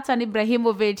Zlatan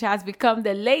Ibrahimovic has become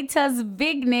the latest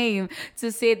big name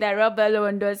to say that Robert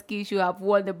Lewandowski should have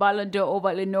won the Ballon d'Or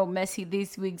over Lionel Messi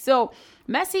this week. So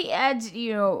Messi edged,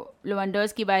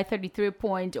 Lewandowski by 33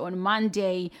 points on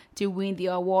Monday to win the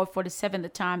award for the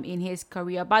 7th time in his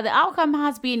career. But the outcome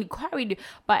has been carried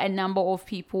by a number of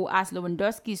people, as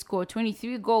Lewandowski scored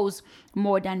 23 goals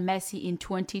more than Messi in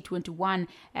 2021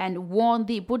 and won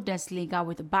the Bundesliga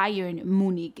with Bayern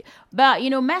Munich. But,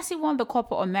 Messi won the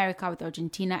Copa America with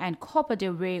Argentina and Copa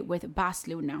del Rey with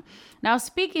Barcelona. Now,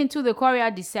 speaking to the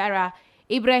Corriere di Sera,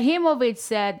 Ibrahimovic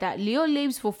said that Leo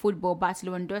lives for football, but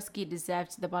Lewandowski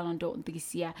deserves the Ballon d'Or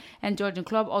this year. And Jurgen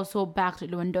Klopp also backed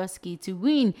Lewandowski to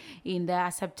win in the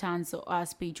acceptance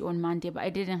speech on Monday, but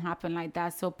it didn't happen like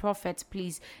that. So, Prophet,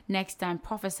 please, next time,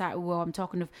 prophesy well. I'm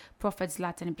talking of Prophet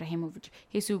Zlatan Ibrahimovic.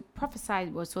 He should prophesy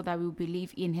well so that we will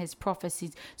believe in his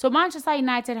prophecies. So, Manchester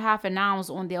United have announced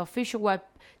on their official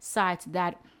website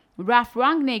that Ralf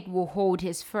Rangnick will hold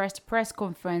his first press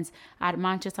conference at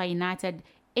Manchester United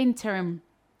interim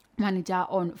manager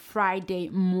on Friday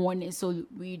morning. So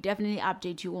we definitely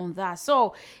update you on that.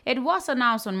 So it was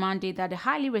announced on Monday that the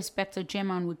highly respected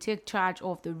German would take charge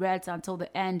of the Reds until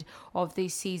the end of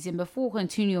this season before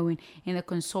continuing in the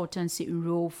consultancy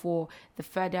role for the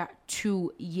further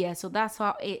 2 years. So that's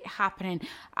how it happening.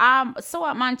 So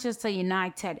at Manchester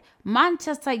United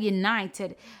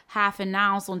have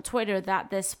announced on Twitter that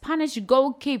the Spanish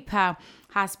goalkeeper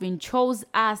has been chosen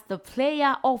as the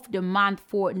player of the month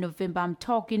for November. I'm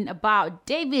talking about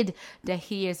David De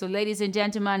Gea. So ladies and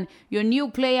gentlemen, your new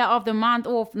player of the month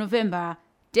of November,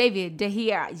 David De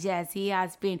Gea. Yes, he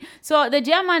has been. So the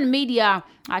German media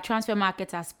transfer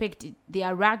market has picked the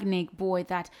Rangnick boy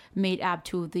that made up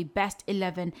to the best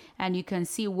 11. And you can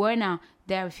see Werner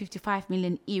there with 55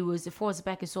 million euros. The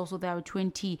Forsberg is also there with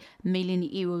 20 million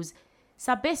euros.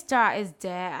 Sabesta is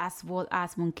there, as well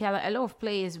as Munkela. A lot of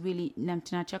players really.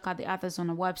 Check out the others on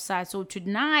the website. So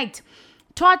tonight,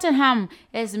 Tottenham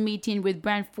is meeting with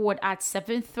Brentford at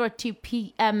 7:30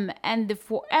 p.m. and the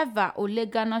forever Ole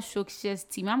Gunnar Solskjaer's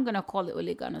team. I'm going to call it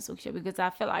Ole Gunnar Solskjaer because I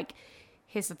feel like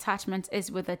his attachment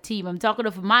is with the team. I'm talking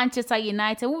of Manchester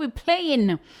United. We'll be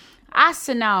playing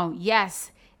Arsenal.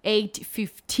 Yes,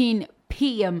 8:15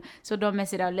 p.m. So don't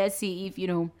mess it up. Let's see if,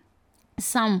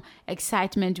 some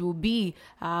excitement will be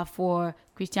for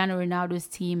Cristiano Ronaldo's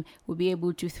team will be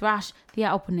able to thrash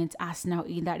their opponent Arsenal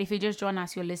in that. If you just join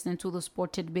us, you're listening to the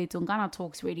Sport Debate on Ghana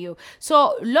Talks Radio.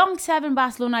 So, long-serving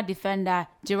Barcelona defender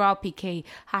Gerard Piqué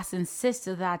has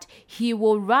insisted that he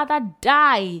will rather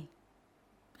die.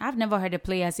 I've never heard a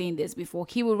player saying this before.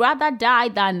 He would rather die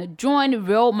than join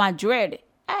Real Madrid.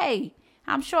 Hey,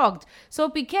 I'm shocked. So,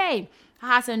 Piqué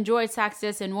has enjoyed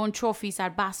success and won trophies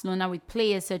at Barcelona with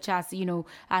players such as, a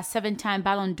 7-time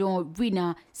Ballon d'Or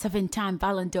winner,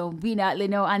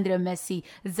 Lionel Andre Messi,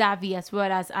 Xavi, as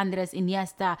well as Andres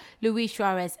Iniesta, Luis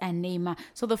Suarez, and Neymar.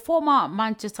 So the former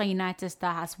Manchester United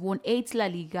star has won 8 La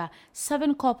Liga,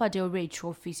 7 Copa del Rey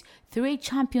trophies, 3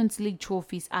 Champions League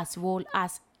trophies, as well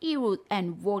as Euro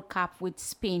and World Cup with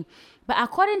Spain. But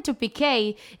according to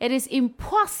Piqué, it is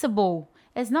impossible.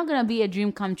 It's not going to be a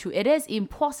dream come true. It is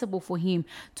impossible for him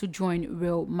to join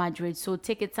Real Madrid. So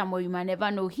take it somewhere. You might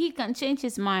never know. He can change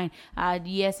his mind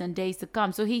years and days to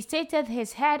come. So he stated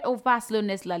his head of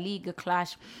Barcelona's La Liga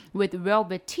clash with Real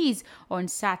Betis on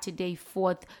Saturday,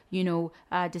 4th,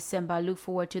 December. Look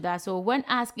forward to that. So when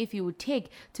asked if he would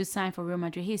take to sign for Real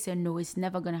Madrid, he said, no, it's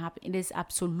never going to happen. It is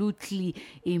absolutely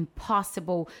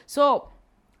impossible. So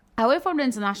away from the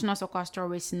international soccer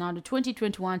stories now, the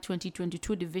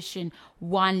 2021-2022 Division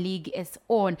 1 league is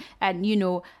on. And,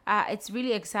 it's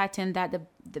really exciting that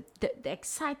the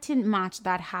exciting match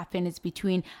that happened is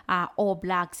between All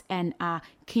Blacks and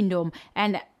Kingdom.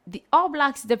 And the All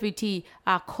Blacks deputy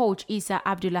coach Isa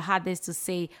Abdullah had this to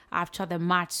say after the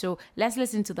match. So let's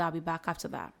listen to that. I'll be back after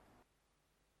that.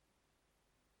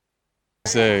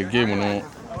 It's a game,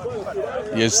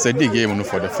 yes, steady game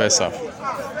for the first half.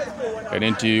 And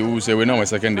then we say we're now a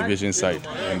second division side,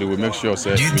 and they will make sure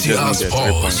say we just need the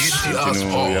 3 points. You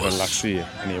know, we relax here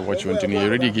and you watch when you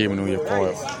ready game, you know, you call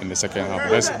in the second half.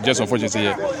 That's just unfortunately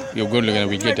you're good looking.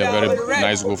 We get a very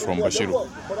nice goal from Bashiru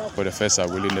for the first half.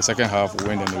 We in the second half we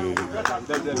went and we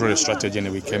drew the strategy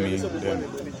and we came in. Then.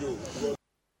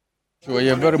 So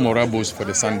you're very moral boost for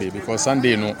the Sunday because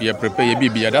Sunday, you know, you prepare your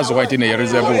BB. That's why in the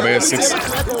reserve over 6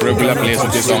 regular players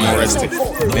to take some more rest.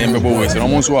 Then always, and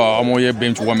almost our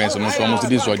bench women, so almost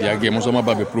this was their game. Also, my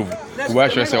baby prove. We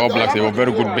actually say All Blacks have a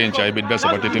very good bench. I bet best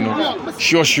about it, you know.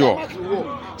 Sure.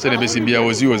 So the BCB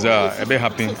was you a bit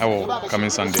happy. I will come in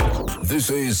Sunday. This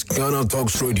is Ghana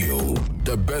Talks Radio,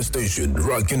 the best station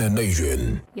rocking the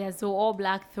nation. Yeah, so All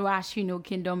Black thrash, you know,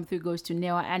 Kingdom 3 goes to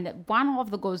nil, and one of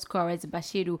the goal scorers,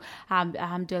 Bashiru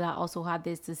Alhamdulillah, also had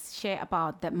this to share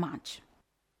about that match.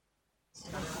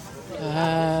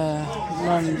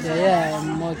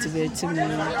 Motivating me,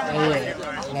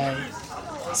 like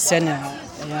senior.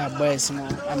 Yeah, boys, no.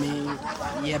 I mean,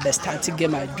 yeah, best start to get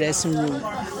my dressing room.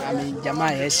 I mean, Jama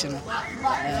Yeshin,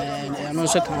 and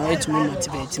also can wait to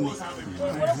motivate me.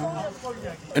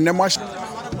 And then much.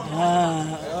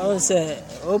 I was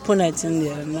opponent in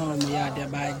there, no, yeah,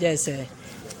 but I just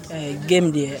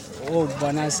game there. Oh,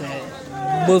 bonus,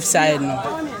 both sides, no.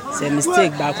 Say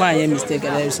mistake, but one mistake,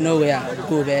 there is no way I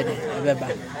go there,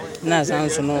 ever. Now,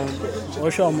 sounds no,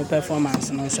 or show my performance,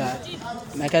 no, sir.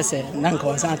 Like I said,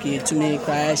 Nanko Sanki to me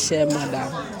cry share more than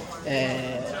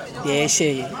the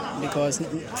share because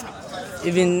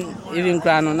even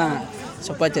Grano now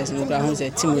supporters in Grano say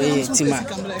team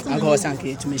Nanko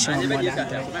Sanki to me share more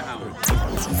than.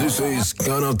 This is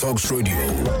Ghana Talks Radio,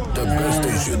 the best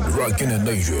station rocking the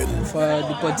nation. For the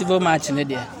Deportivo match in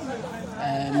there,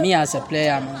 me as a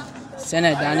player,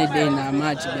 Senate Danny Day in a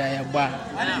match by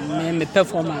my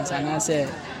performance and I say.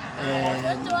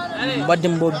 But the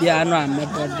Bobiano and my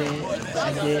body,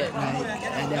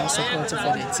 they are supportive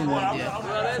for the team.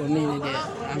 For me,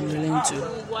 I'm willing to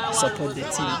support the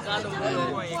team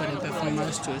for the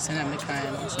performance too. So I'm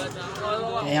kind also.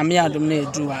 I'm here to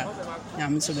make do what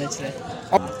I'm so better.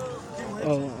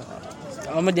 Oh,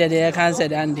 I'm there. I can't say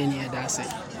that and then that's it.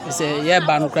 They say yeah,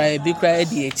 but no cry, big cry,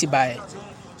 the buy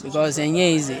because it's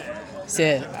easy.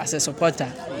 Say as a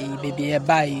supporter, baby,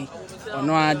 buy. Or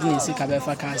no, I didn't see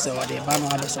Kabefa Council or the Bano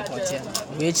support here,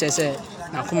 which I said,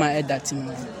 Nakuma add that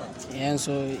team. And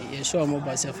so you show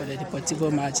mobile for the Deportivo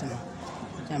match.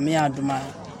 And me, I do my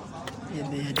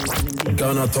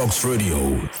Ghana Talks Radio,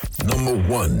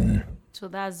 #1. So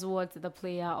that's what the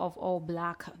player of All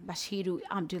Black, Bashiru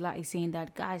Abdullah, is saying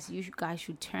that you guys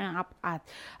should turn up at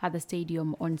the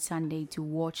stadium on Sunday to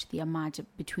watch their match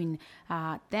between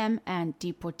them and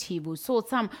Deportivo. So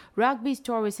some rugby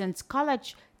stories and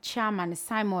college chairman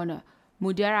Simon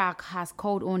Mudarak has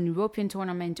called on European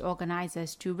tournament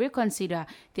organizers to reconsider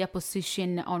their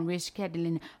position on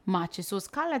rescheduling matches. So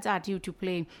Scarlets are due to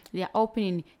play their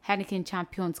opening Heineken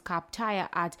Champions Cup tie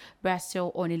at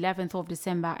Bristol on 11th of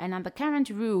December, and under current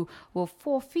rule will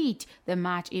forfeit the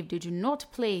match if they do not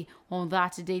play on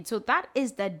that date. So that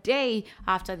is the day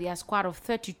after their squad of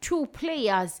 32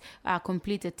 players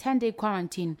complete a 10-day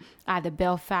quarantine at the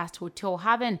Belfast Hotel,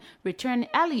 having returned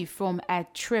early from a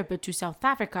trip to South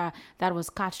Africa that was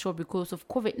cut short because of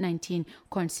COVID-19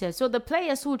 concerns. So the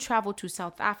players who traveled to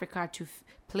South Africa to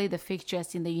play the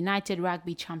fixtures in the United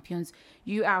Rugby Champions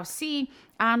URC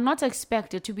are not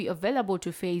expected to be available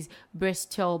to face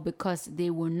Bristol because they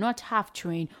will not have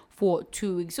trained for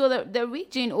 2 weeks. So the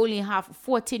region only have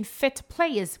 14 fit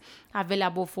players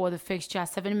available for the fixture,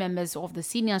 7 members of the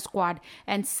senior squad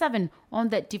and 7 on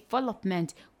the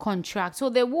development contract. So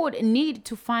they would need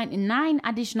to find 9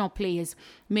 additional players,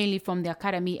 mainly from the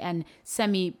academy and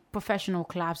semi-professional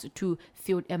clubs, to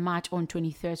field a match on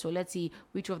 23rd. So let's see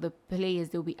which of the players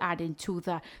they'll be adding to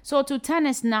that. So to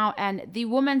tennis now, and the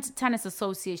Women's Tennis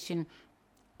Association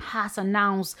has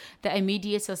announced the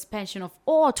immediate suspension of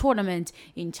all tournaments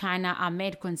in China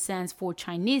amid concerns for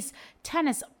Chinese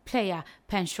tennis player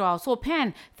Peng Shuai. So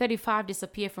Peng, 35,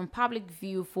 disappeared from public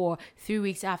view for 3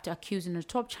 weeks after accusing a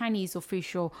top Chinese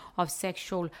official of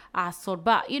sexual assault.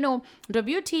 But,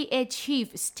 WTA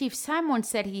chief Steve Simon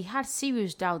said he had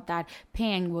serious doubt that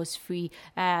Peng was free,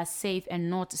 safe, and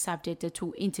not subjected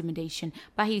to intimidation.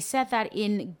 But he said that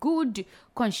in good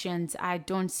conscience, I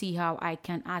don't see how I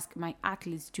can ask my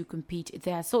athletes to compete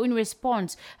there. So in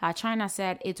response, China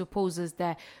said it opposes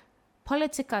the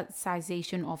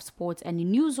politicization of sports, and the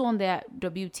news on the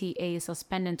WTA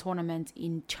suspended tournament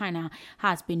in China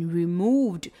has been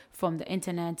removed from the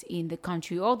internet in the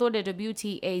country. Although the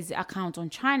WTA's account on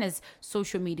China's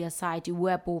social media site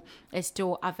Weibo is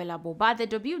still available, but the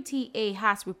WTA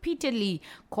has repeatedly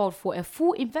called for a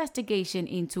full investigation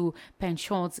into Peng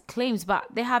Shuai's claims. But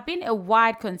there have been a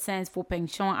wide concerns for Peng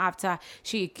Shuai after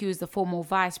she accused the former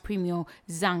vice premier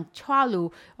Zhang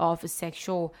Chualu of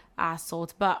sexual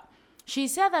assault. But she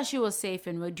said that she was safe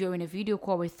and during a video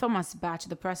call with Thomas Bach,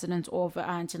 the president of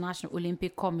the International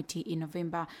Olympic Committee in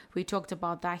November. We talked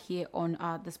about that here on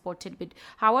the Sport Tidbit.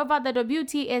 However, the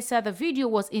WTA said the video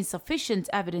was insufficient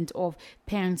evidence of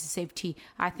Peng's safety.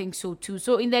 I think so too.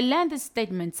 So in the lengthy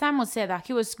statement, Simon said that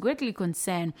he was greatly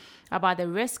concerned about the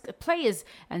risk players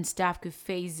and staff could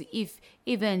face if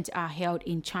events are held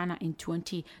in China in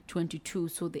 2022.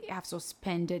 So they have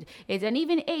suspended it. And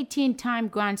even 18-time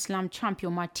Grand Slam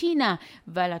champion Martina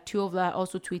Navratilova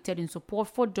also tweeted in support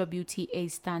for WTA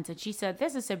stance. And she said,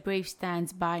 "This is a brave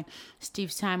stance by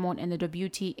Steve Simon and the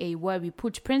WTA, where we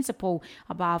put principle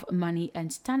above money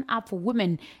and stand up for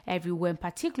women everywhere,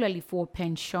 particularly for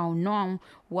Peng Shuai. Know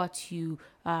what you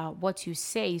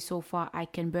say. So far, I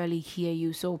can barely hear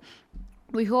you." So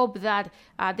we hope that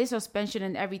this suspension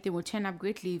and everything will turn up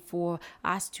greatly for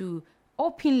us to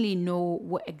openly know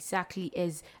what exactly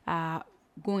is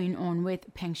going on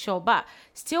with Peng Shuai. But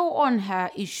still on her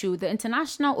issue, the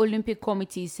International Olympic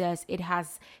Committee says it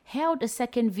has held a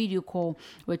second video call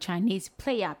with Chinese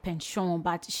player Peng Shuai,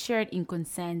 but shared in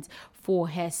concerns for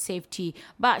her safety.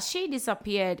 But she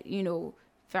disappeared,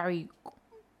 very,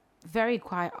 very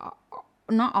quiet,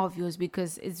 not obvious,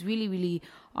 because it's really, really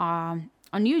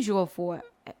unusual for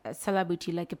a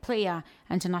celebrity like a player,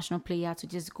 international player, to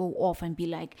just go off and be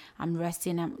like, "I'm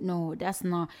resting." No, that's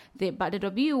not the. But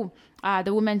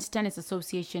the Women's Tennis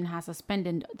Association has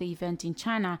suspended the event in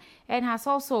China and has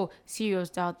also serious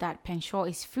doubt that Peng Shuai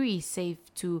is free, safe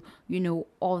to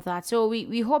all that. So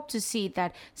we hope to see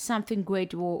that something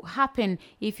great will happen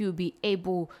if you'll be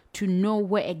able to know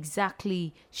where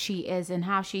exactly she is and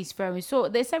how she's faring. So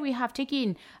they said we have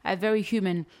taken a very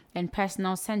human and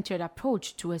personal-centered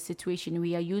approach to a situation.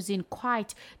 We are using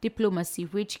quiet diplomacy,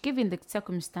 which, given the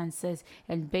circumstances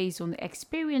and based on the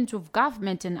experience of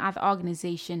government and other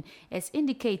organizations, is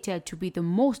indicated to be the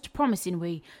most promising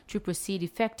way to proceed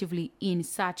effectively in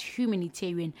such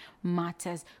humanitarian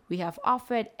matters. We have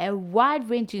offered a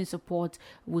wide-ranging support.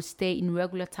 We'll stay in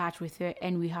regular touch with her,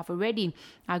 and we have already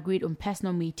agreed on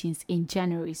personal meetings in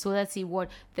January. So let's see what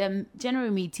the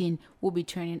January meeting will be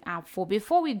turning up for.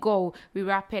 Before we go, we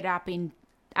wrap it up in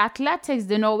athletics.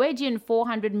 The Norwegian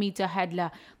 400-meter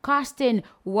hurdler Karsten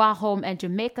Warholm and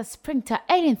Jamaica sprinter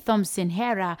Aiden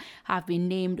Thompson-Herah have been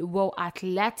named World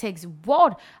Athletics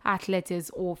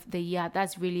of the Year.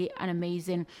 That's really an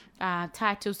amazing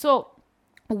title. So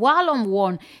Warholm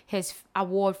won his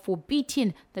award for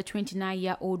beating the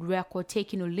 29-year-old record,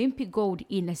 taking Olympic gold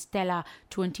in Estella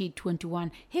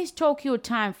 2021. His Tokyo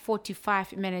time,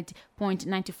 45 minutes,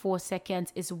 0.94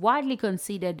 seconds, is widely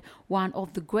considered one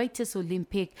of the greatest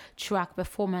Olympic track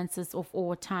performances of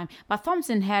all time. But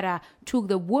Thompson-Herah took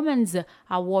the women's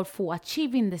award for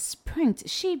achieving the sprint.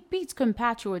 She beat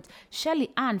compatriot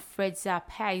Shelly Ann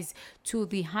Fraser-Pryce to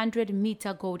the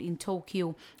 100-meter gold in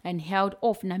Tokyo and held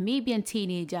off Namibian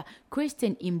teenager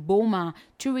Kristen Mboma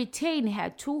to retain her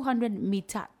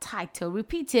 200-meter title,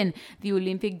 repeating the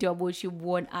Olympic double she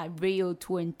won at Rio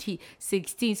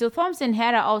 2016. So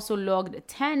Thompson-Herah also logged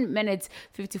 10 minutes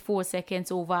 54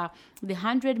 seconds over the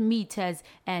 100 meters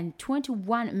and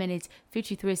 21 minutes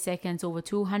 53 seconds over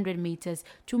 200 meters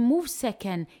to move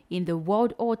second in the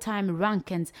world all-time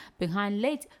rankings behind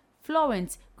late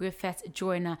Florence Griffith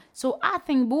Joyner. So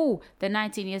Athing Mu, the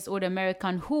 19-year-old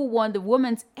American who won the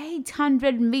women's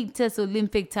 800 meters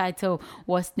Olympic title,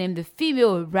 was named the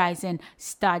female rising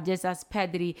star, just as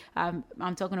Pedri. I'm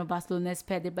talking about Barcelona's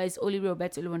Pedri, but it's only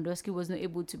Roberto Lewandowski was not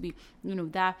able to be,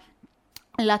 that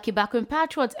lucky. Back when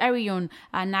Patriot Arion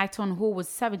Knighton, who was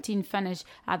 17, finished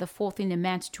at the fourth in the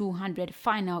men's 200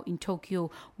 final in Tokyo,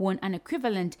 won an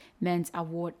equivalent men's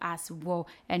award as well.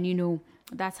 And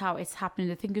that's how it's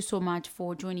happening. Thank you so much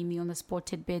for joining me on the Sport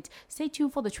Tidbit. Stay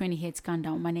tuned for the 20 hits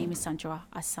countdown. My name is Sandra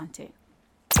Asante.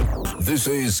 This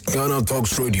is Ghana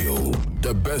Talks Radio,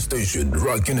 the best station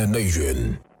rocking the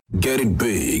nation. Get it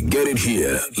big, get it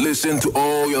here. Listen to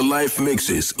all your live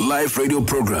mixes, live radio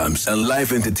programs, and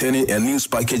live entertaining and news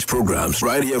package programs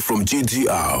right here from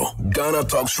GTR, Ghana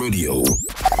Talks Radio.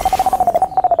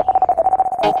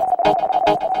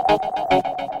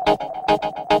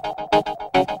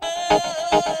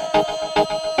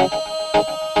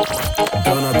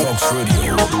 Ghana Talks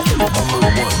Radio.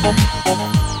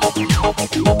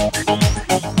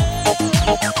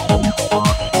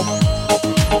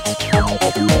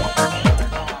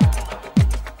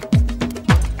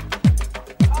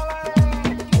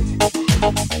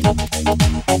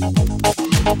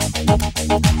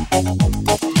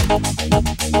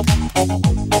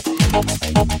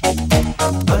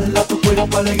 Dala tu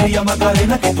cuerpo alegría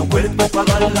Macarena, que tu cuerpo es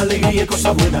para dar la alegría y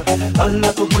cosas buenas.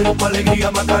 Dala tu cuerpo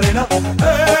alegría Macarena,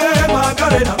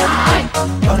 Macarena.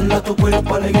 Dala tu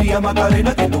cuerpo alegría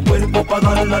Macarena, que tu cuerpo es para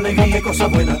dar la alegría y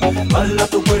cosas buenas. Dala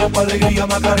tu cuerpo alegría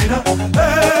Macarena,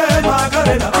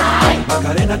 Macarena.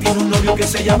 Macarena tiene un novio que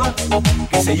se llama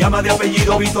de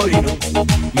apellido Vitorino,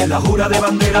 y en la jura de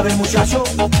bandera del muchacho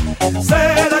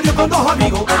se la dio con dos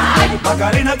amigos.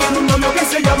 Macarena tiene un novio que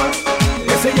se llama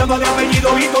de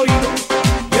apellido Vitorino,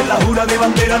 y en la jura de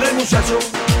bandera del muchacho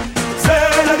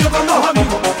se la dio con dos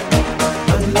amigos.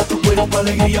 Dala tu cuerpo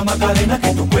alegría Macarena,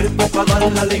 que tu cuerpo es para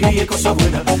dar la alegría y cosas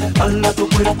buenas. Dala tu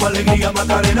cuerpo alegría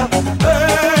Macarena,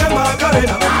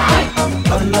 Macarena.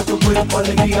 Dala tu cuerpo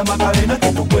alegría Macarena,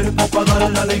 que tu cuerpo es para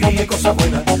dar la alegría y cosas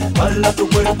buenas. Dala tu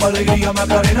cuerpo alegría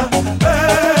Macarena,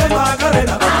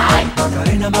 Macarena.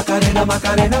 Macarena, Macarena,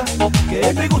 Macarena,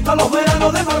 que te gustan los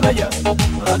veranos de Marbella.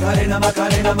 Macarena,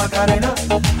 Macarena, Macarena,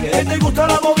 que te gusta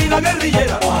la movida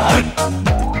guerrillera.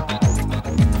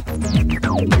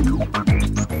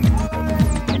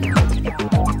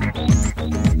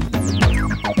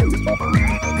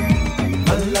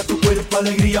 Dala tu cuerpo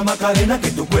alegría Macarena,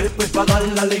 que tu cuerpo es para dar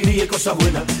la alegría y cosas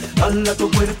buenas. Dala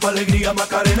tu cuerpo alegría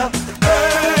Macarena,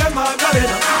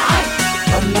 Macarena.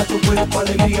 Dala tu cuerpo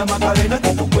alegría Macarena,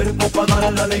 que tu cuerpo es para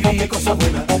dar la alegría y cosas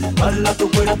buenas. Dala tu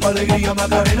cuerpo alegría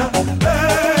Macarena,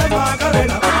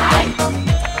 Macarena.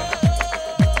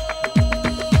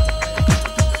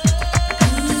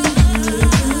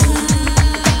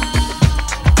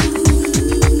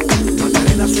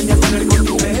 Macarena sueña con el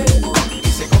Corte y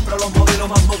se compra los modelos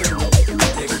más modernos.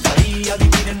 Le gustaría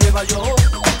vivir en Nueva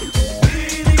York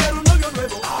y ligar un novio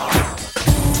nuevo.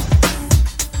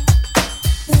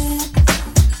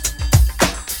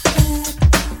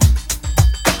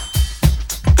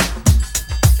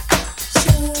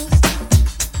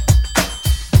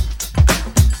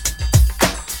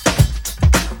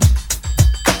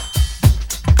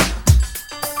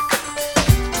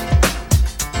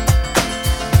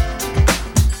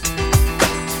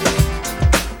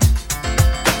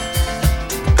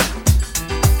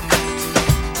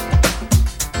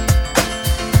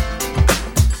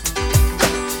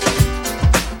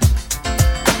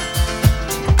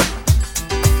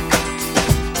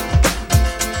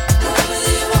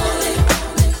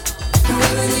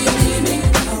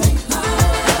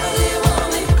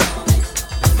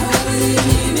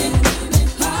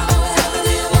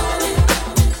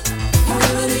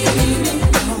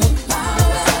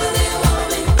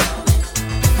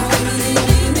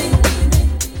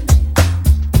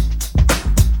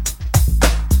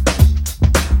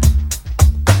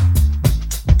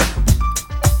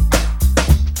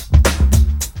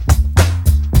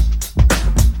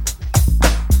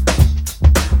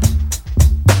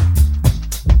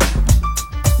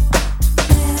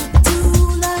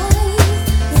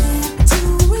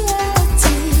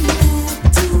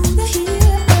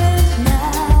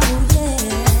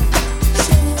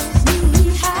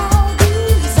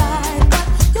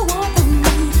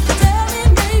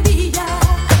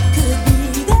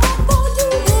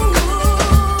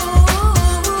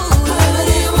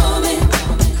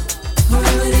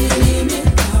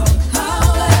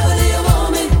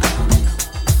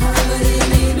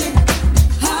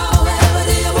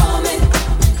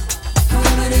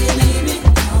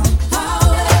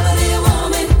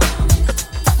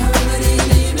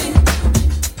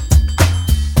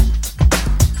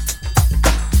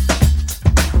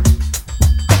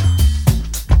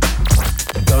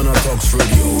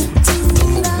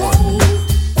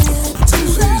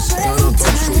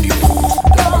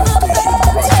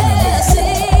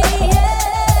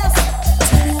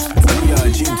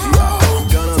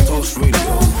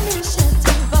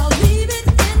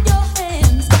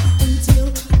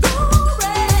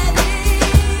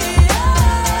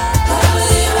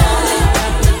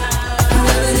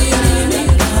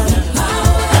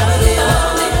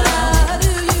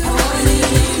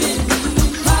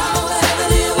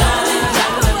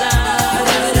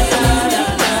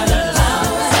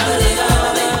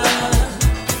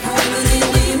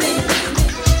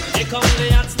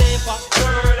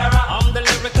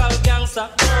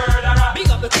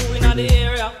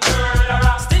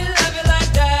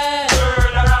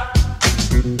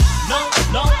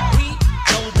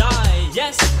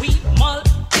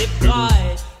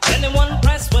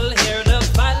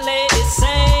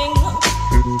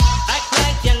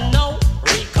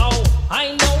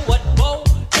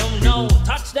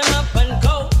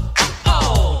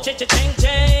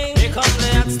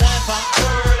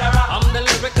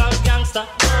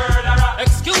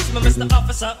 Mr.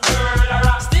 Officer.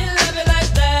 Still love you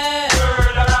like that.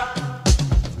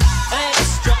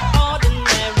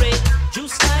 Extraordinary,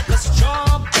 juice like a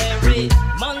strawberry.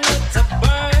 Money to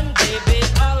burn, baby,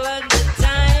 all of the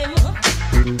time.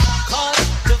 Call it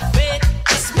the fate,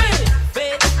 it's me.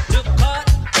 Fate to cut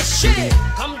the shit.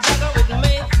 Come juggle with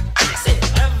me, fix it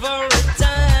every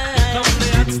time. Come the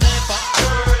hot stepper,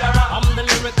 I'm the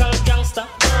lyrical gangster.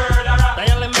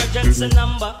 Dial emergency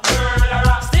number.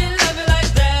 Still love you like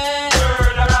that.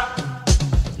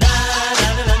 Na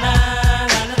na na na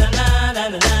na na na na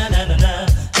na na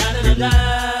na na na.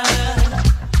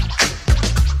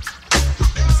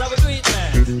 So we do it,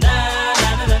 man. Na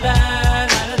na na na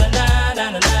na na na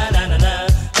na na na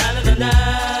na na na.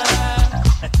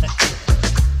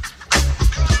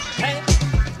 Hey,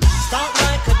 start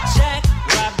like a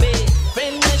jackrabbit,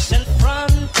 finish in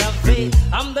front of it.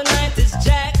 I'm the 90s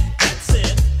Jack, that's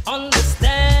it.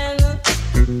 Understand?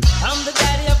 I'm the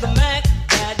daddy of the Mac,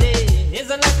 daddy. Is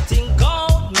a Latin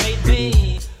gold made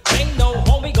me. Ain't no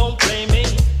homie gon' play me.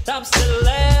 Top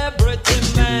celebrity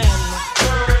man.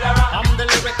 I'm the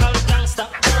lyrical gangster.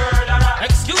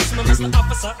 Excuse me, Mr.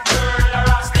 Officer.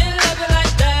 Still love you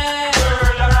like that.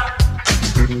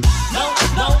 No,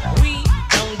 no, we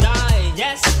don't die.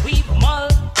 Yes, we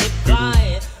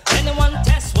multiply. Anyone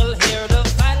test will hear the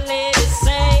fat lady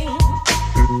sing.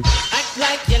 Act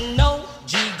like you know,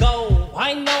 G-Go.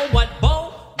 I know what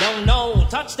Bo don't know.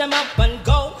 Touch them up and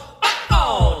go.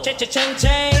 Oh,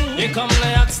 cha-cha-ching-ching. Here come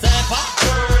the hot stepper.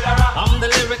 I'm the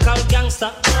lyrical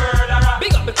gangster.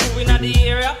 Big up the crew in the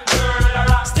area.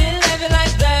 Still love you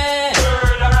like that.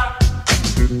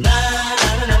 Na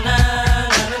na na na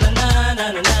na na na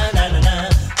na na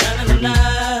na na na.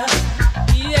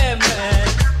 Yeah, man.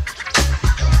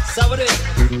 So what it?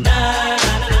 Na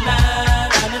na na na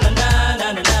na na na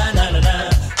na na na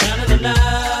na na.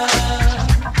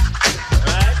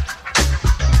 Right?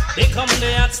 Here come the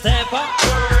hot stepper.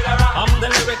 I'm the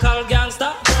lyrical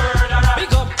gangster.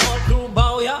 Big up all crew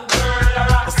bow ya.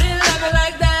 Still love you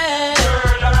like that.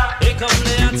 Here come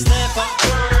the hot stepper.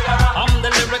 I'm the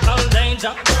lyrical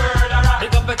danger.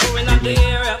 Big up the crew in the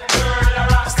area.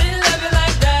 Still love you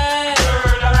like that.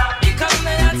 Here come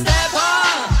the hot stepper.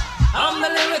 I'm the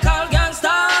lyrical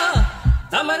gangster.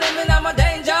 I'm a living, I'm a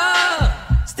danger.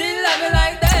 Still love you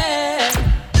like that.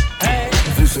 Hey.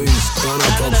 This is Ghana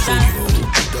Talks Radio,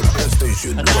 the best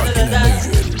station rocking the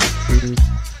nation.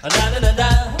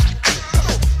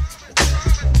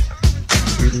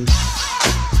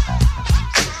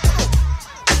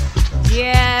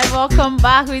 Yeah, welcome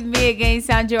back with me again,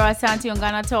 Sandra Asante on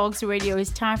Ghana Talks Radio. It's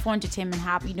time for entertainment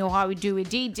hub. You know how we do it.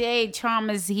 DJ Charm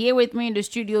is here with me in the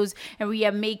studios, and we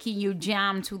are making you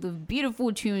jam to the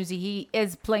beautiful tunes he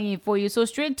is playing for you. So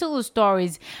straight to the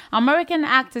stories. American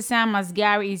actor Sam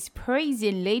Asghari is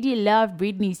praising Lady Love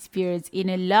Britney Spears in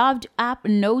a loved up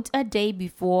note a day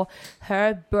before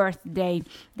her birthday.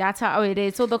 That's how it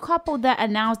is. So the couple that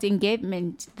announced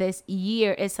engagement this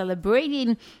year is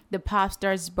celebrating the pop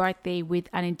star's birthday with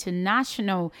an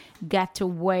international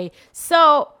getaway.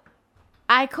 So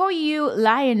I call you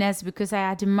Lioness because I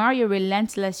admire your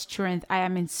relentless strength. I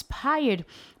am inspired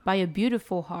by your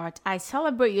beautiful heart. I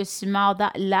celebrate your smile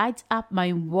that lights up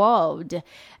my world.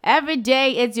 Every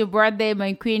day it's your birthday,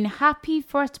 my queen. Happy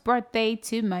first birthday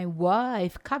to my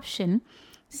wife. Caption: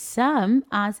 Sam,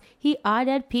 as he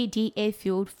added PDA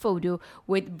filled photo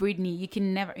with Britney. You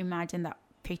can never imagine that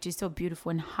picture is so beautiful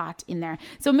and hot in there.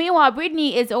 So meanwhile,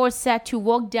 Britney is all set to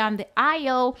walk down the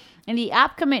aisle in the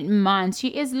upcoming months. She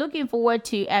is looking forward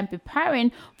to and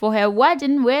preparing for her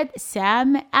wedding with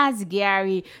Sam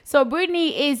Asghari. So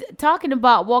Britney is talking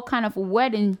about what kind of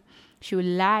wedding she would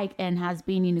like and has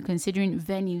been considering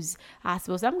venues as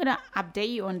well. So I'm gonna update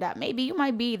you on that. Maybe you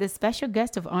might be the special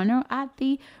guest of honor at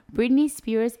the Britney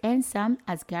Spears and Sam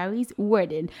Asghari's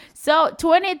wedding. So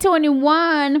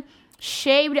 2021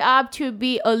 shaped up to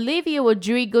be Olivia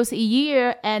Rodrigo's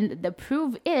year, and the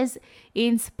proof is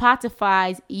in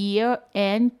Spotify's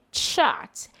year-end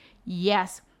chart.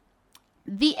 Yes.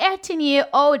 The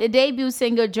 18-year-old debut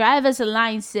single Driver's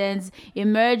License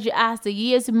emerged as the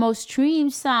year's most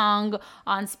streamed song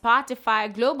on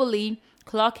Spotify globally,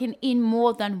 clocking in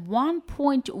more than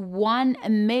 1.1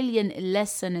 million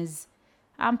listeners.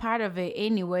 I'm part of it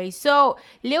anyway. So,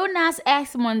 Lil Nas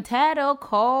X Montero,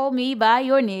 Call Me By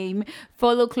Your Name,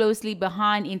 follow closely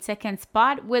behind in second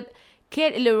spot, with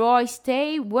Kid Leroy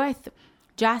Stay with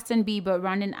Justin Bieber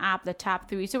running up the top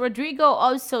three. So Rodrigo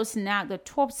also snagged the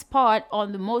top spot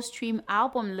on the most streamed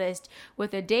album list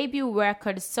with a debut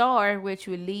record, Soar, which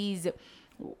released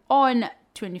on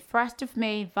 21st of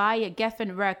May via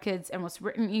Geffen Records and was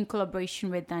written in collaboration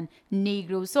with Dan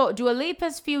Negro. So Dua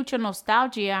Lipa's Future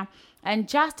Nostalgia and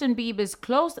Justin Bieber's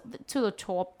close to the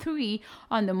top 3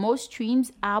 on the most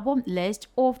streams album list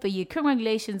of the year.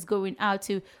 Congratulations going out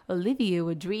to Olivia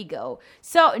Rodrigo.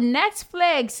 So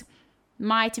Netflix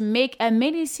might make a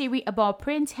mini-series about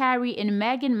Prince Harry and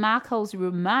Meghan Markle's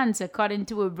romance, according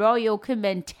to a royal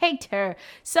commentator.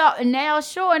 So Niall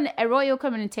Sean, a royal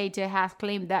commentator, has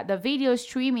claimed that the video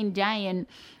streaming giant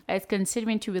is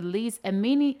considering to release a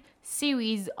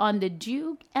mini-series on the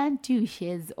Duke and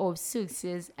Duchess of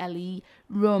Sussex's early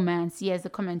romance. Yes, the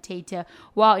commentator.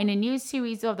 While in a new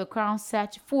series of The Crown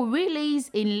set for release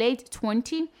in late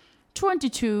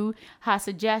 2022 has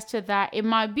suggested that it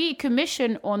might be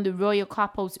commissioned on the royal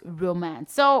couple's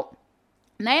romance. So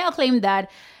Niall claimed that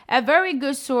a very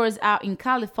good source out in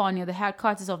California, the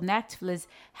headquarters of Netflix,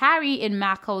 Harry and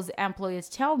Markle's employers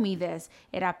tell me this.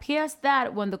 It appears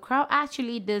that when the Crown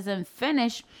actually doesn't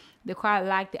finish, they quite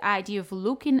like the idea of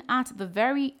looking at the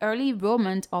very early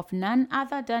romance of none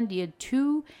other than their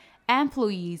 2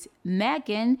 employees,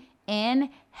 Meghan and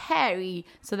Harry.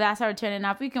 So that's our turning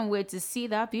up. We can wait to see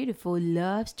that beautiful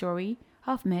love story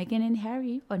of Meghan and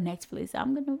Harry on Netflix.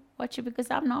 I'm going to watch it because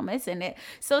I'm not missing it.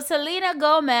 So Selena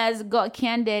Gomez got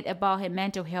candid about her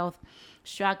mental health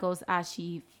struggles as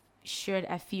she shared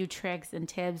a few tricks and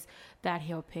tips that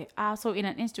help her. Also, in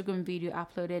an Instagram video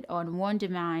uploaded on One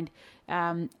Demand,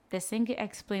 the singer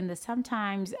explained that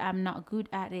sometimes I'm not good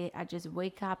at it. I just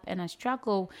wake up and I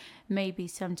struggle, maybe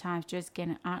sometimes just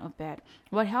getting out of bed.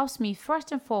 What helps me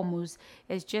first and foremost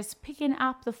is just picking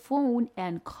up the phone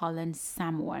and calling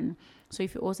someone. So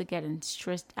if you're also getting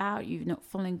stressed out, you're not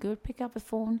feeling good, pick up the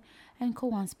phone and call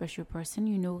one special person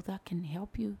you know that can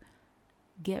help you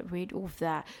get rid of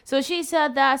that. So she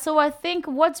said that. So I think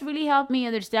what's really helped me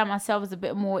understand myself a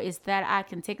bit more is that I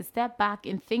can take a step back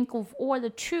and think of all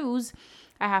the truths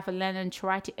I have learned and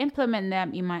try to implement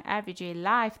them in my everyday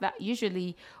life. That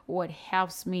usually what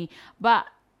helps me. But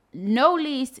no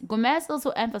least, Gomez also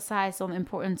emphasized on the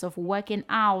importance of working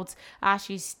out. As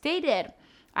she stated,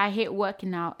 I hate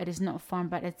working out. It is not fun,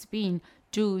 but it's been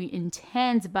doing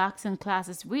intense boxing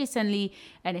classes recently,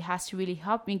 and it has really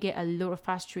helped me get a lot of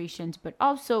frustrations, but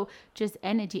also just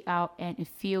energy out, and it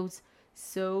feels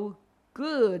so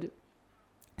good.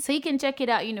 So you can check it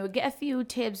out, get a few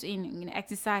tips in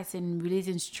exercise and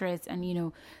releasing stress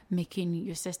and, making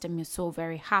your system, your soul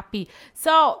very happy.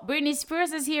 So Britney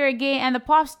Spears is here again, and the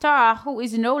pop star, who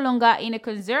is no longer in a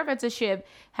conservatorship,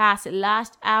 has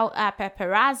lashed out at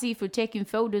paparazzi for taking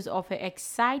photos of her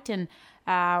exciting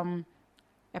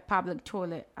a public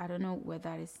toilet. I don't know where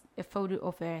that is. A photo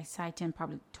of a exciting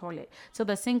public toilet. So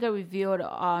the singer revealed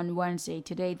on Wednesday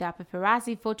today that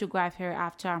paparazzi photographed her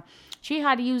after she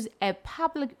had used a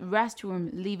public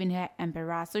restroom, leaving her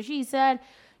embarrassed. So she said,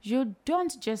 "You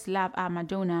don't just laugh at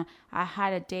Madonna. I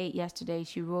had a date yesterday,"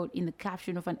 she wrote in the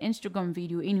caption of an Instagram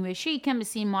video in which she can be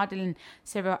seen modeling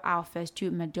several outfits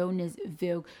to Madonna's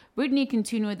Vogue. Britney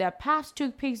continued that Paps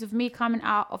took pics of me coming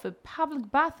out of a public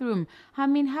bathroom. I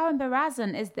mean, how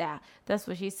embarrassing is that? That's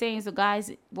what she's saying. So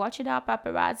guys, watch it out,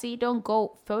 paparazzi. Don't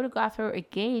go photograph her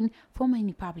again from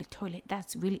any public toilet.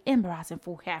 That's really embarrassing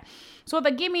for her. So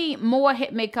the Gimme More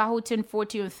hitmaker who turned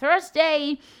 40 on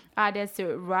Thursday, that's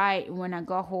right. When I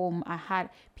got home, I had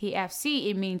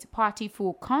PFC. It means party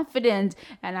full confidence.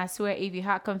 And I swear, if you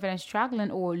had confidence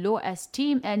struggling or low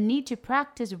esteem and need to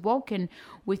practice walking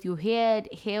with your head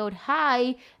held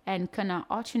high and kind of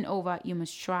arching over, you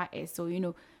must try it. So,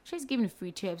 she's giving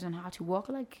free tips on how to walk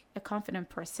like a confident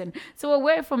person. So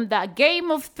away from that, Game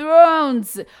of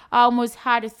Thrones almost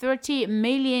had $30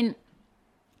 million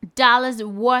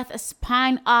worth of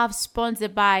spin-off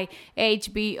sponsored by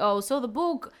HBO. So the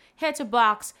book hit a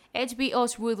box,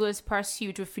 HBO's Ruthless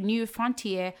Pursuit with New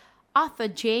Frontier. Author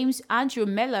James Andrew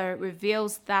Miller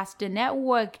reveals that the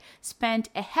network spent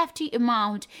a hefty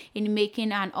amount in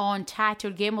making an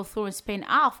untitled Game of Thrones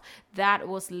spin-off that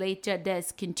was later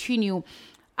discontinued.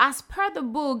 As per the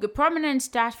book, a prominent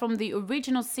stars from the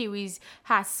original series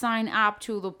has signed up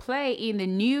to the play in the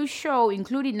new show,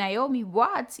 including Naomi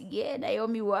Watts. Yeah,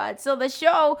 Naomi Watts. So the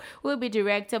show will be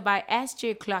directed by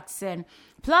S.J. Clarkson.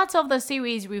 Plots of the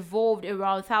series revolved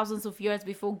around thousands of years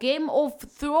before Game of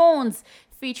Thrones,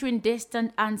 featuring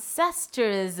distant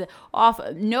ancestors of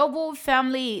noble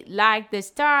family like the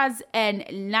Starks and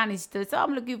Lannister. So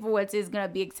I'm looking forward to it. It's going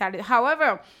to be exciting.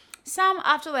 However,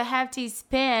 after the hefty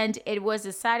spend, it was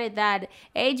decided that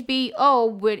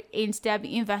HBO would instead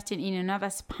be investing in another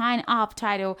spin-off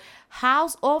title,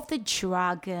 House of the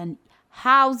Dragon.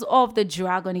 House of the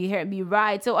Dragon. You heard me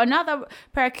right. So another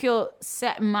prequel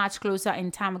set much closer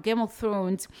in time, Game of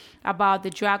Thrones, about the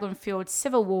Dragonfield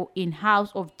civil war in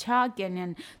House of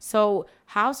Targaryen. So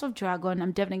House of Dragon,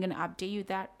 I'm definitely going to update you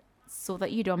that so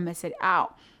that you don't miss it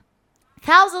out.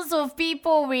 Thousands of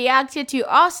people reacted to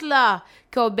Ursula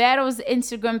Corberto's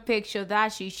Instagram picture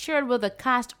that she shared with the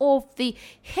cast of the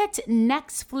hit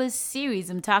Netflix series.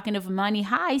 I'm talking of Money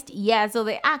Heist. Yeah, so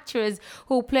the actress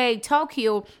who played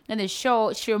Tokyo in the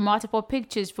show shared multiple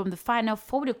pictures from the final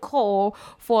photo call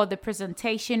for the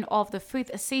presentation of the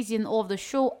 5th season of the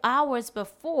show hours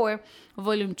before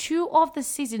Volume 2 of the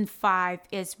Season 5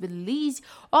 is released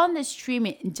on the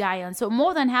streaming giant. So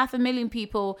more than 500,000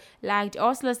 people liked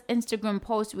Ursula's Instagram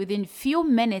post within few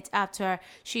minutes after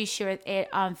she shared it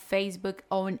on Facebook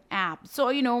own app. So,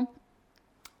 you know,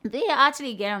 they are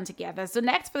actually getting together. So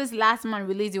Netflix last month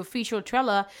released the official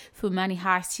trailer for Money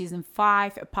Heist Season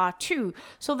 5 Part 2.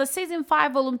 So the Season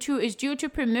 5 Volume 2 is due to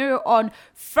premiere on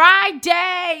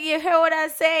Friday. You hear what I'm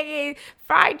saying?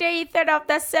 Friday, 3rd of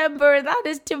December. That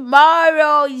is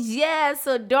tomorrow. Yeah,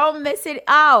 so don't miss it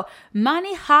out.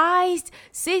 Money Heist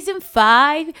Season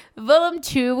 5 Volume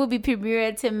 2 will be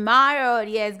premiering tomorrow.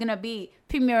 Yeah, it's going to be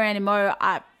premiering tomorrow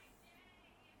at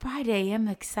Friday. I'm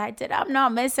excited. I'm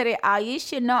not missing it out. You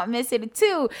should not miss it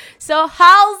too. So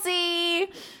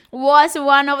Halsey was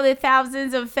one of the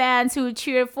thousands of fans who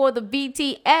cheered for the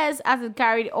BTS as it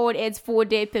carried on its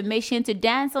 4-day permission to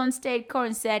dance on stage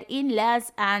concert in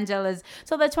Los Angeles.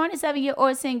 So the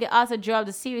 27-year-old singer also dropped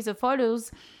a series of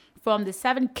photos from the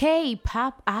 7K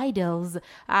pop idols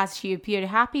as she appeared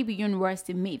happy beyond words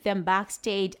to meet them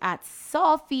backstage at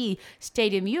Sophie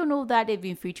Stadium. You know that they've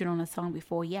been featured on a song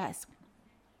before, yes.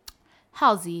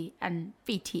 Halsey and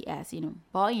BTS, you know,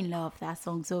 Boy in Love, that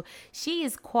song. So she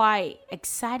is quite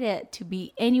excited to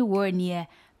be anywhere near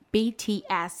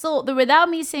BTS. So the Without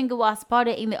Me singer was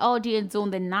spotted in the audience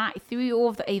on the night 3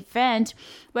 of the event,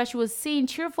 where she was seen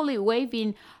cheerfully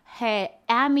waving her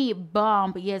Army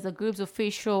Bomb, yes, the group's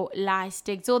official light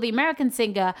stick. So the American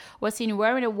singer was seen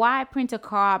wearing a white printer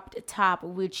cropped top,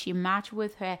 which she matched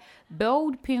with her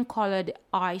bold pink colored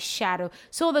eyeshadow.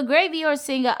 So the Graveyard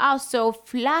singer also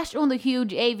flashed on the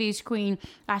huge AV screen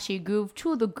as she grooved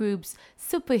to the group's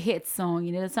super hit song.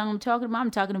 You know the song I'm talking about?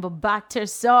 I'm talking about Butter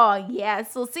Song. Yeah,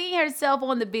 so seeing herself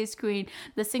on the big screen,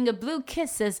 the singer blew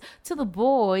kisses to the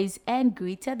boys and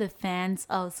greeted the fans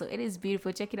also. It is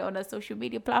beautiful. Check it out on our social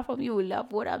media platform. You will love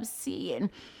what I'm seeing.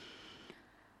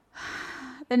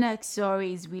 The next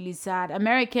story is really sad.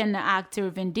 American actor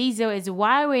Vin Diesel is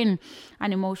wiring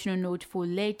an emotional note for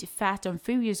late Fast and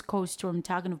Furious co-star. I'm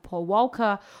talking of Paul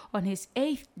Walker on his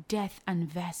 8th death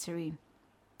anniversary.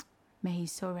 May he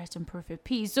so rest in perfect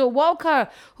peace. So Walker,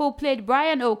 who played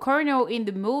Brian O'Connell in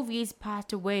the movies,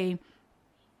 passed away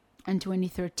in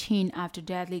 2013 after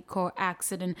deadly car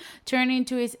accident. Turning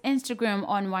to his Instagram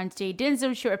on Wednesday,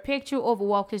 Denzel shared a picture of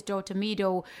Walker's daughter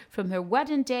Meadow from her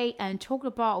wedding day and talked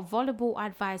about valuable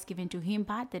advice given to him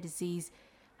by the disease.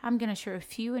 I'm gonna share a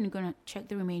few and I'm gonna check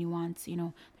the remaining ones, you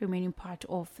know, the remaining part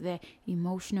of the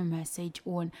emotional message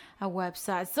on our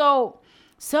website.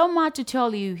 So much to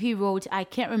tell you, he wrote. I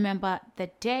can't remember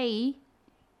the day.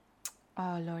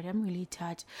 Oh, Lord, I'm really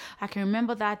touched. I can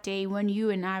remember that day when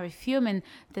you and I were filming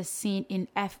the scene in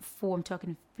F4, I'm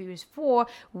talking Furious 4,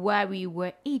 where we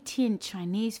were eating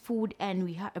Chinese food and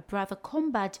we had a brother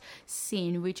combat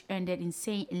scene which ended in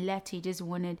saying Letty just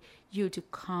wanted you to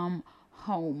come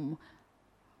home.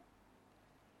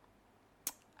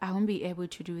 I won't be able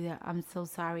to do that. I'm so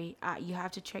sorry. You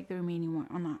have to check the remaining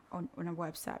one on our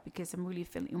website because I'm really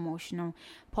feeling emotional.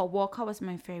 Paul Walker was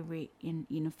my favorite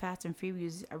in Fast and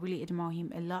Furious. I really admire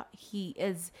him a lot. He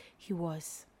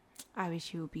was. I wish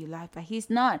he would be alive, but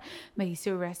he's not. May he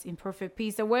still rest in perfect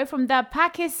peace. Away from that,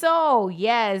 Park Hae-soo.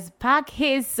 Yes, Park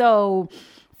Hae-soo.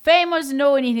 Famous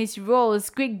known in his role,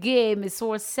 Squid Game is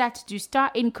so set to star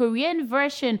in Korean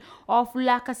version of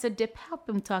La Casa de Papel.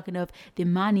 I'm talking of the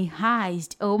Money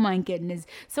Heist. Oh my goodness.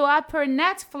 So as per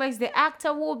Netflix, the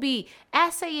actor will be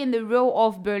essaying the role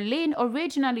of Berlin,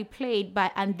 originally played by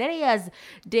Andreas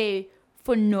de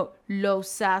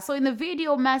Fonolosa. So in the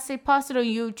video message posted on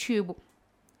YouTube,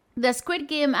 the Squid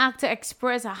Game actor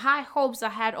expressed high hopes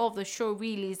ahead of the show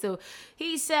release. So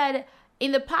he said,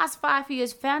 in the past 5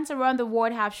 years, fans around the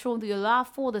world have shown their love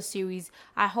for the series.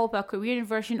 I hope a Korean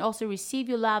version also receive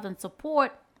your love and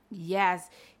support. Yes,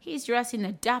 He's dressed in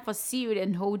a dapper suit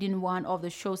and holding one of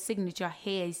the show's signature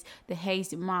hairs, the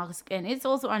Haze mask. And it's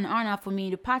also an honor for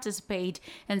me to participate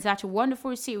in such a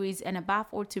wonderful series and above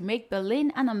all to make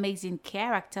Berlin an amazing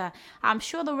character. I'm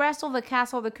sure the rest of the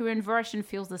cast of the Korean version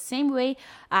feels the same way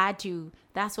I do.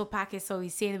 That's what Park is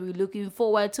saying. We're looking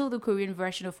forward to the Korean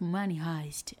version of Money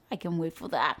Heist. I can't wait for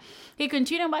that. He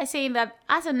continued by saying that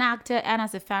as an actor and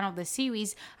as a fan of the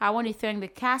series, I want to thank the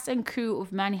cast and crew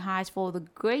of Money Heist for the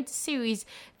great series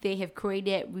they have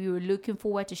created. We were looking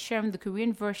forward to sharing the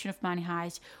Korean version of Money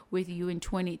Heist with you in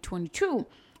 2022.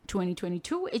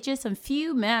 2022 it's just some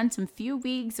few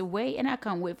weeks away, and I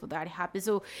can't wait for that to happen.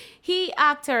 So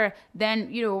actor then,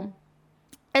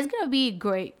 it's going to be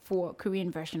great for Korean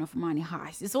version of Money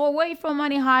Heist. So away from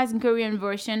Money Heist and Korean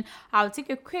version, I'll take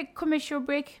a quick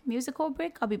musical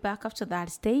break. I'll be back after that.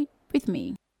 Stay with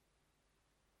me.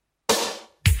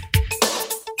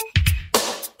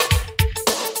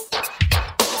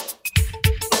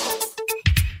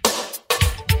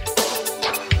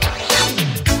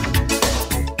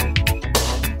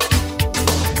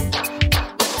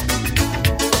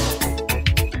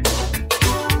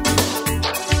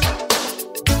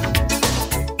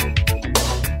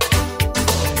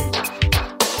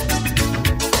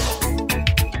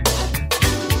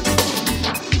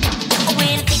 When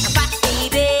I think about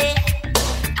baby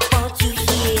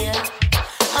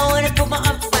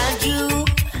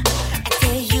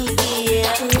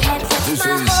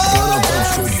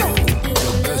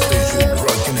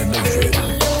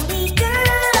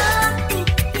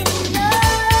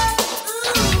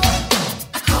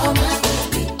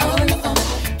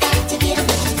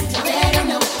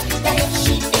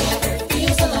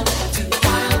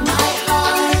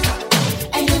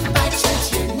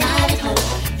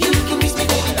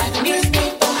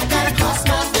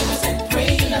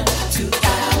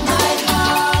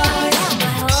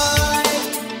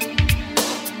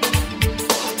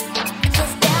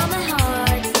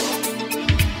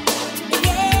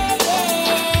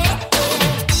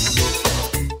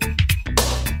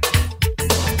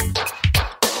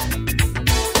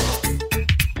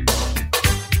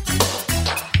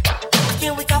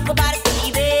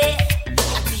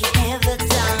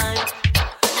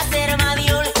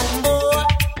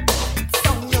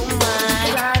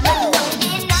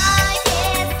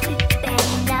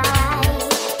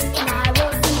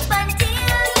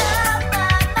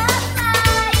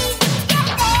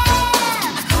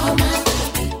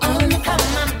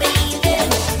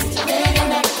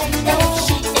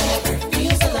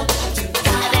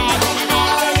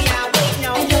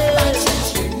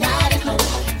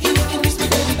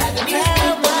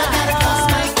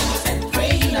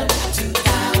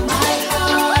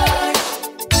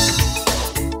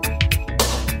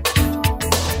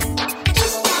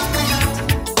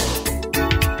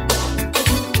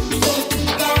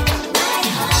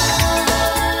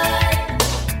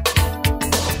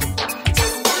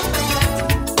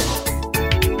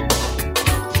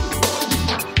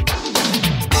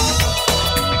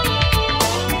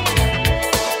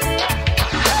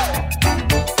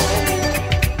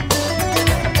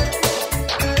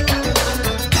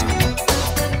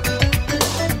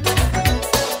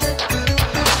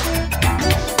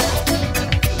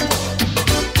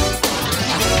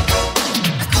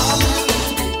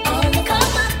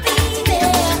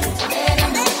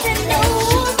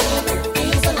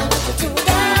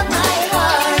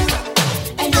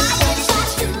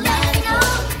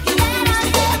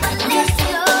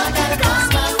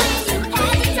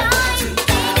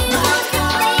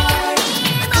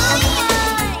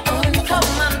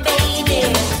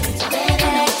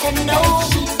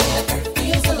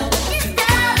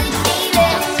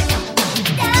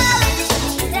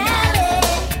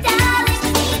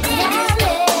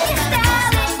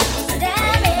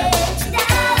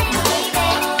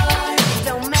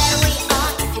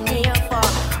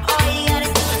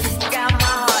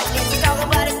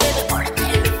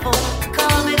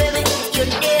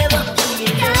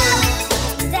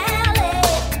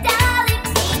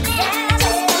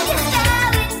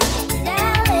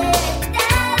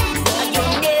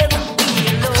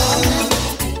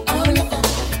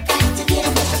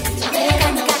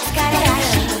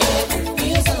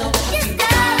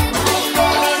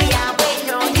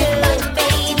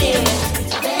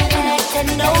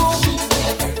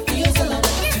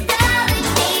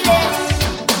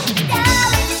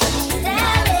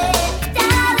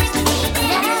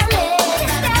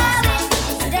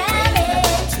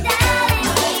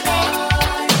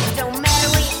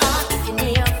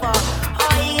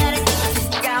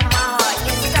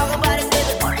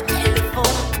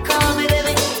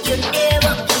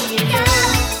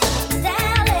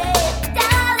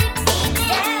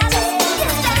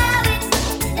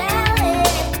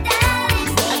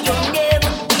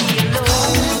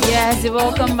Yes,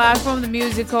 welcome back from the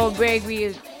musical break.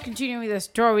 We continue with the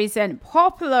stories. And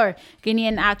popular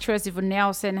Guinean actress Yvonne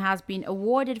Nelson has been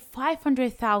awarded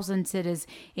 500,000 cedis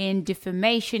in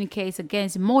defamation case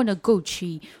against Mona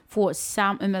Gucci for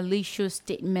some malicious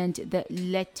statement that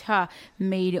later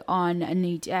made on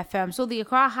NEET FM. So the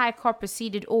Accra High Court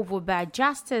proceeded over by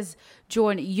Justice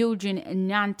John Eugene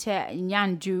Nante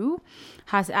Nyandu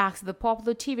has asked the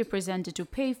popular TV presenter to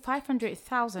pay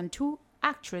 500,000 to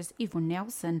actress Yvonne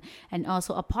Nelson and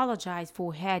also apologize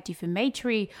for her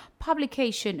defamatory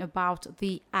publication about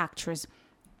the actress.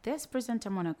 This presenter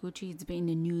Mona Gucci has been in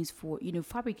the news for,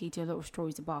 fabricating a lot of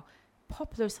stories about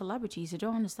popular celebrities. I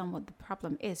don't understand what the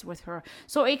problem is with her.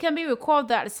 So it can be recalled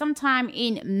that sometime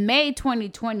in May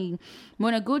 2020,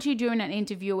 Mona Gucci, during an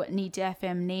interview at NEET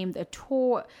FM, named a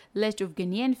tour list of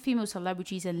Ghanaian female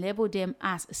celebrities and labeled them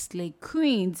as slay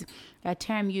queens, a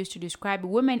term used to describe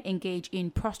women engaged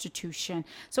in prostitution.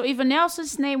 So Yvonne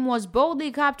Nelson's name was boldly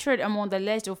captured among the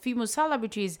list of female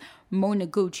celebrities Mona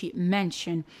Gucci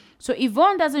mentioned. So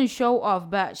Yvonne doesn't show off,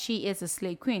 but she is a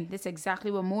slay queen. That's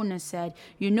exactly what Mona said.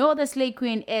 The slay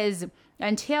queen is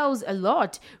entails a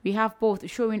lot. We have both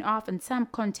showing off and some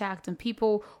contact and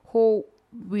people who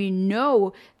we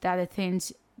know that the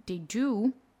things they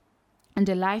do and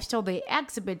the lifestyle they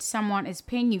exhibit, someone is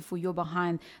paying you for your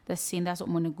behind the scene. That's what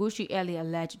Mona Gucci earlier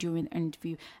alleged during the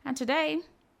interview. And today,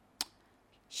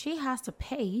 she has to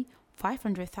pay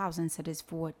 500,000 cedis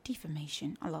for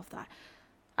defamation. I love that.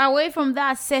 Away from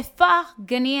that, Sefa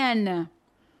Ghanaian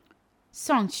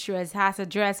songstress has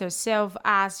addressed herself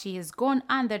as she has gone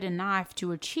under the knife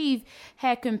to achieve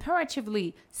her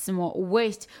comparatively small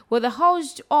waist. Well, the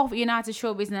host of United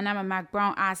Showbiz, Nanama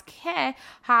McBrown, asked her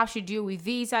how she deal with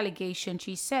these allegations.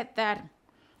 She said that,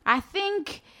 I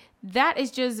think that is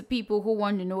just people who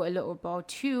want to know a little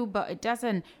about you, but it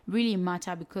doesn't really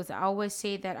matter because I always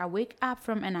say that I wake up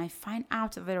from and I find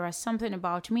out that there is something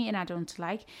about me and I don't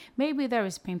like. Maybe there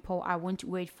is pimple. I won't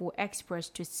wait for experts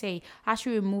to say I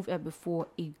should remove it before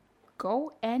it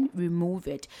go and remove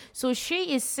it. So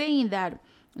she is saying that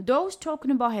those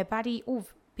talking about her body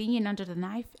being under the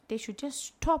knife, they should just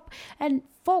stop and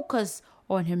focus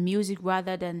on her music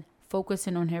rather than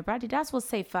focusing on her body. That's what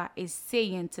Sefa is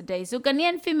saying today. So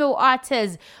Ghanaian female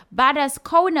artist Badass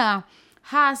Kona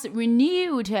has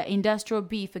renewed her industrial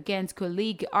beef against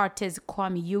colleague artist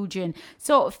Kwame Eugene.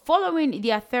 So following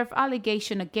their theft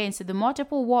allegation against the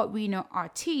multiple award winner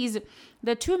artists,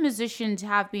 the two musicians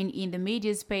have been in the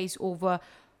media space over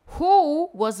who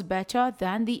was better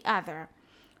than the other.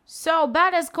 So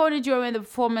Badass Kona during the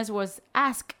performance was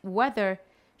asked whether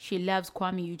she loves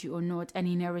Kwame Eugene or not, and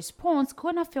in her response,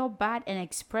 Kona felt bad and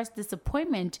expressed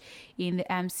disappointment in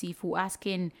the MC for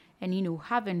asking and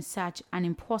having such an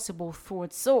impossible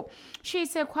thought. So she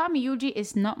said, Kwame Eugene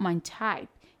is not my type.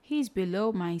 He's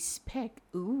below my spec.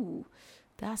 Ooh,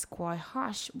 that's quite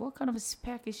harsh. What kind of a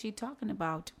spec is she talking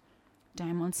about?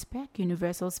 Diamond spec,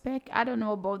 universal spec? I don't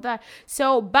know about that.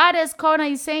 So Badass Kona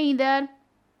is saying that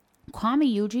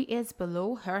Kwame Eugene is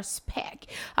below her spec.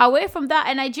 Away from that,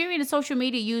 a Nigerian social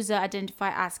media user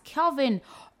identified as Kelvin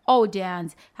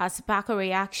Odans has sparked a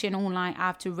reaction online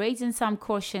after raising some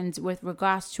questions with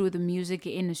regards to the music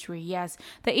industry. Yes,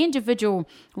 the individual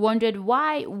wondered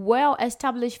why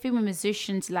well-established female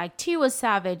musicians like Tiwa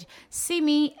Savage,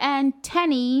 Simi, and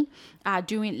Tenny are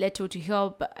doing little to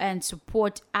help and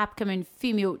support upcoming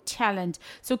female talent.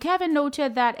 So Kevin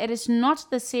noted that it is not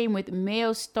the same with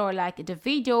male stars like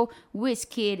Davido,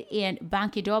 Wizkid, and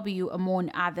Banky W, among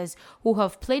others, who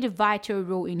have played a vital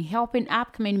role in helping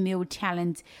upcoming male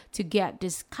talent to get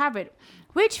discovered.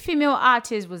 Which female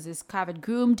artist was discovered,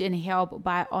 groomed, and helped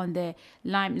by on the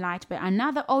limelight by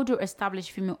another older established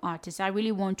female artist? I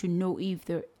really want to know if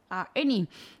there are any.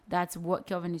 That's what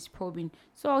Kelvin is probing.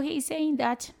 So he's saying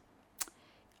that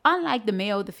unlike the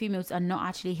male, the females are not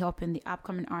actually helping the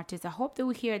upcoming artists. I hope they will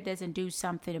hear this and do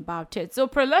something about it. So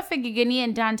prolific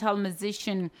Ghanaian dancehall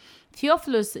musician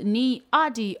Theophilus Ni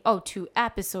Adi O2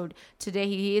 episode. Today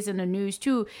he is in the news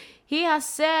too. He has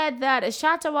said that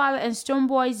Shatta Wale and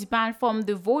Stonebwoy's banned from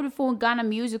the Vodafone Ghana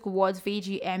Music Awards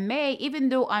VGMA, even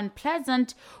though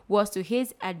unpleasant, was to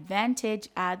his advantage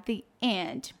at the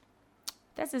end.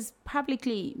 This is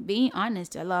publicly being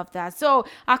honest. I love that. So,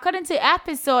 according to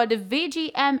episode, the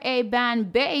VGMA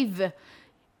ban paved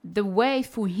the way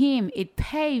for him. It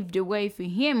paved the way for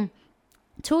him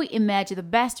to emerge the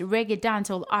best reggae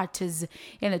dancehall artists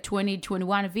in the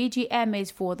 2021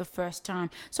 VGMAs for the first time.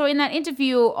 So in an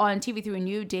interview on TV3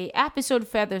 New Day, episode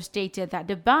further stated that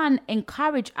the ban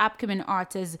encouraged upcoming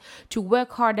artists to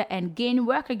work harder and gain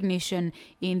recognition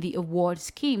in the award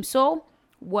scheme. So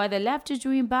Where the left is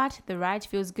doing bad, the right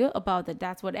feels good about that.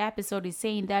 That's what episode is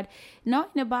saying, that not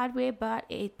in a bad way, but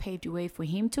it paved the way for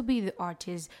him to be the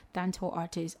dancehall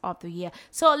artist of the year.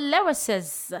 So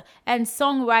lyricist and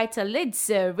songwriter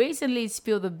Lizzo recently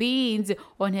spilled the beans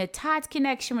on her tight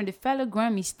connection with the fellow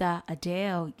Grammy star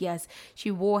Adele. Yes, she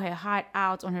wore her heart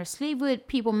out on her sleeve with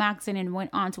People magazine and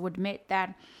went on to admit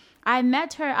that I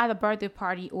met her at a birthday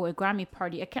party or a Grammy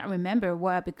party. I can't remember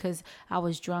where because I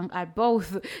was drunk at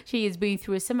both. She is going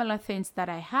through similar things that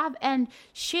I have, and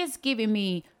she's giving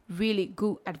me really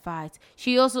good advice.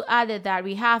 She also added that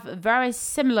we have a very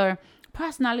similar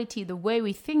personality, the way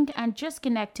we think, and just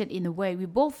connected in a way. We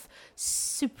both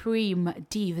supreme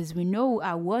divas. We know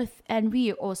our worth, and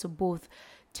we are also both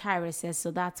tyresses.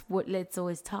 So that's what Lizzo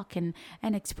is talking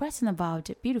and expressing about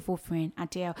beautiful friend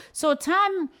Adele. So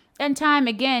time and time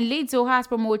again, Lizzo has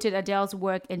promoted Adele's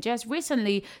work, and just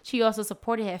recently she also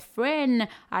supported her friend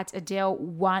at Adele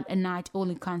One a Night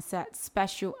Only concert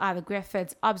special at the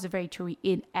Griffith Observatory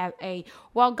in LA.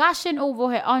 While gushing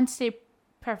over her on-stage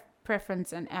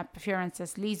preference and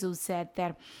appearances, Lizzo said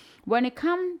that when it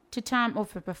came to time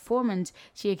of her performance,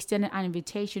 she extended an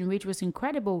invitation which was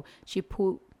incredible. She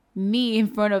put me in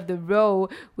front of the row,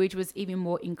 which was even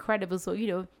more incredible.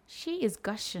 So, she is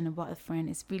gushing about a friend.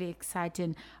 It's really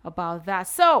exciting about that.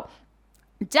 So,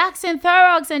 Jackson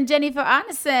Theroux and Jennifer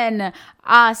Aniston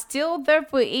are still there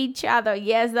for each other.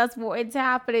 Yes, that's what it's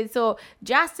happening. So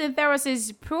Jackson Theroux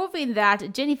is proving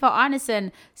that Jennifer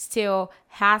Aniston still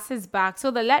has his back.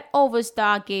 So the Leftover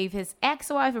star gave his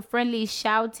ex-wife a friendly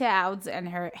shout out, and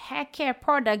her hair care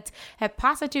product had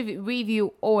positive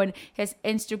review on his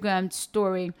Instagram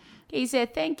story. He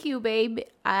said, "Thank you, babe,"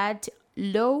 at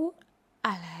Low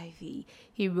Alive.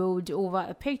 He wrote over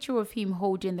a picture of him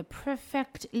holding the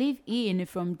perfect live-in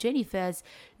from Jennifer's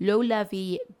Low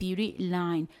Lovey beauty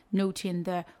line, noting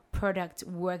the product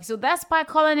work. So that's by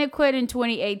calling it quit in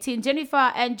 2018.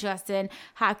 Jennifer and Justin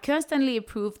have constantly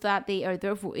proved that they are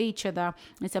there for each other.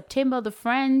 In September, the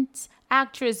Friends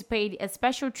actress paid a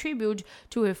special tribute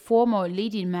to her former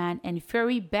leading man and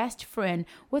furry best friend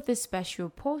with a special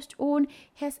post on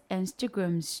his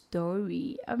Instagram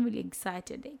story. I'm really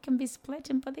excited. They can be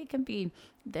splitting, but they can be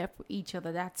there for each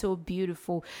other. That's so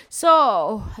beautiful.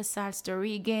 So, a sad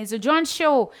story again. So, John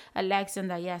Cho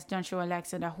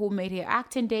Alexander, who made her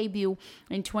acting debut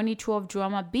in 2012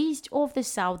 drama Beast of the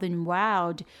Southern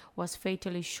Wild, was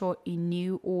fatally shot in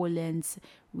New Orleans.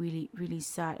 Really, really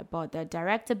sad about that.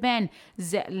 Director Ben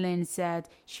Zetlin said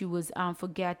she was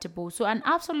unforgettable. So an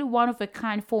absolute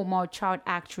one-of-a-kind former child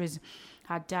actress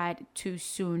had died too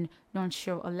soon.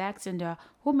 Noncho Alexander,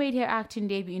 who made her acting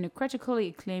debut in a critically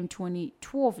acclaimed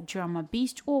 2012 drama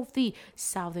Beast of the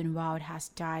Southern Wild, has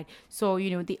died. So,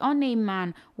 the unnamed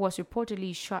man was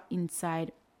reportedly shot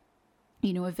inside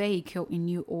a vehicle in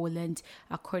New Orleans,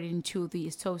 according to the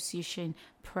Association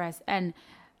Press. And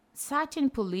citing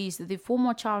police, the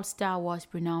former child star was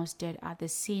pronounced dead at the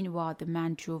scene while the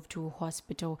man drove to a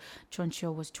hospital.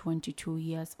 Choncho was 22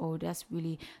 years old. That's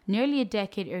really nearly a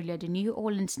decade earlier. The New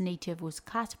Orleans native was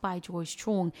cast by Joy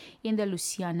Strong in the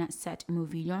Louisiana set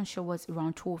movie. Choncho was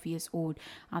around 12 years old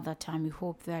at that time. We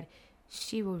hope that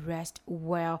she will rest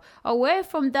well. Away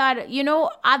from that,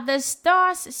 at the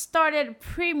star-studded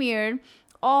premiere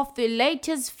of the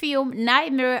latest film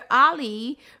Nightmare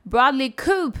Alley, Bradley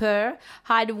Cooper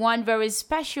had one very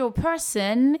special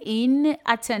person in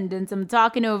attendance. I'm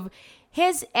talking of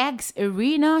his ex,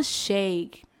 Irina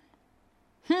Shayk.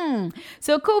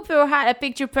 So Cooper had a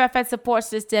picture-perfect support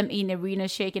system in Irina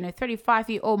Shayk, and a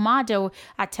 35-year-old model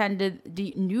attended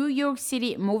the New York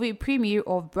City movie premiere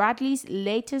of Bradley's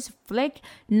latest flick,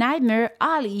 Nightmare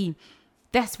Alley.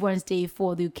 This Wednesday,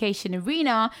 for the occasion,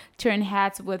 Irina turned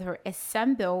heads with her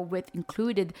ensemble, which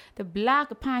included the black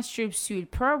pantsuit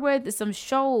suit paired with some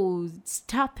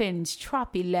show-stopping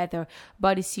strappy leather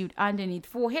bodysuit underneath.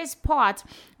 For his part,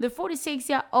 the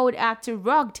 46-year-old actor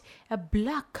rocked a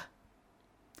black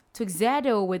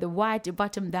tuxedo with a white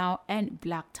bottom down and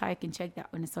black tie. You can check that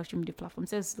on the social media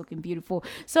platforms. It's looking beautiful.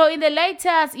 So in the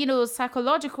latest,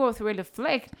 psychological thriller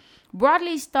flick,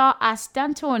 Bradley starred as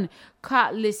Stanton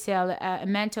Carlisle, a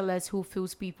mentalist who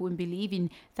fools people in believing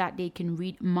that they can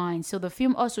read minds. So the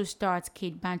film also stars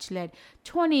Kate Blanchett,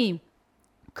 Tony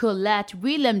Collette,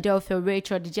 Willem Dafoe,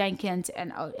 Richard Jenkins,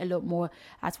 and a lot more,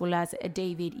 as well as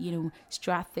David,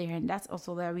 Strathairn. That's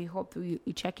also there. We hope you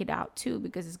check it out too,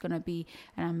 because it's gonna be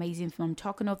an amazing film.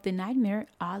 Talking of the Nightmare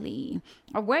Alley.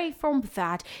 Away from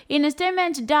that, in a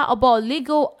statement about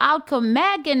legal outcome,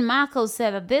 Meghan Markle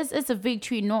said that this is a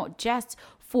victory not just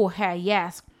for her.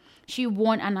 Yes, she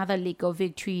won another legal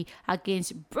victory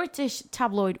against British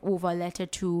tabloid over a letter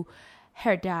to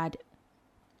her dad.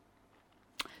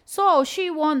 So she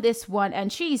won this one,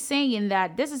 and she's saying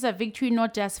that this is a victory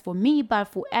not just for me, but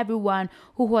for everyone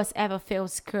who has ever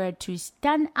felt scared to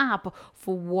stand up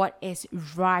for what is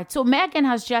right. So Meghan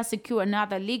has just secured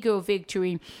another legal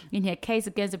victory in her case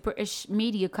against the British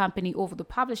media company over the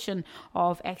publishing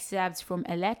of excerpts from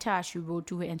a letter she wrote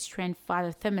to her estranged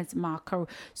father, Thomas Markle.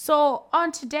 So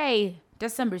on today,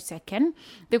 December 2nd,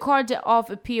 the Court of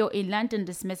Appeal in London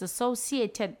dismissed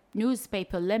Associated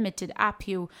Newspaper Limited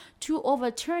appeal to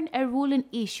overturn a ruling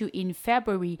issued in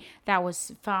February that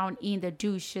was found in the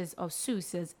Duchess of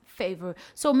Sussex's favor.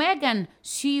 So Meghan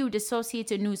sued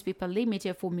Associated Newspaper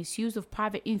Limited for misuse of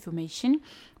private information,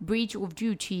 breach of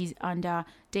duties under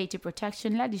data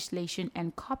protection legislation,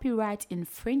 and copyright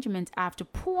infringement after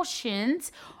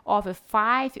portions of a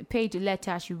 5-page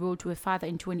letter she wrote to her father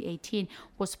in 2018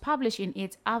 was published in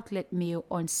its outlet Mail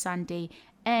on Sunday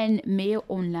and Mail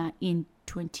Online in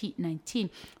 2019.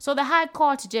 So the High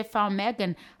Court today found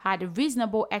Meghan had a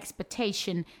reasonable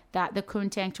expectation that the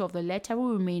content of the letter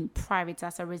will remain private.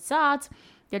 As a result,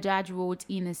 the judge wrote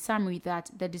in a summary that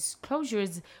the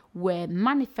disclosures were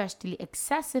manifestly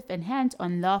excessive and hence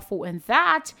unlawful, and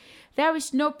that there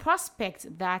is no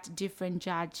prospect that different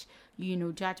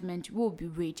judgment will be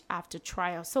reached after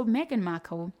trial. So Meghan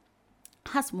Markle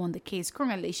has won the case.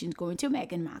 Congratulations going to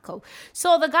Meghan Markle.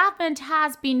 So the government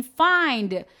has been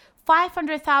fined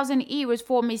 500,000 euros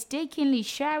for mistakenly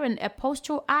sharing a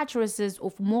postal addresses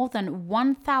of more than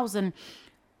 1,000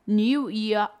 New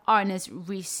Year honors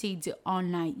receipts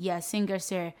online. Yes, singer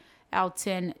Sir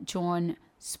Elton John,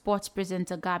 sports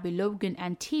presenter Gabby Logan,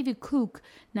 and TV cook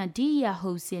Nadia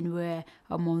Hussein were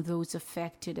among those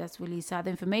affected. As released at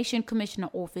the Information Commissioner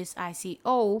Office,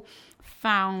 ICO,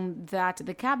 found that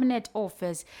the Cabinet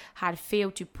Office had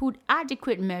failed to put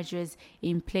adequate measures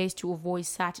in place to avoid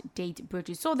such date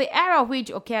breaches. So the error,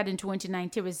 which occurred in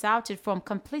 2019, resulted from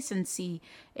complacency,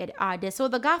 it added. So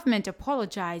the government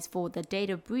apologized for the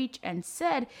data breach and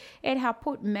said it had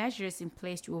put measures in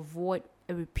place to avoid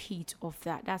a repeat of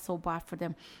that. That's so bad for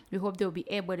them. We hope they'll be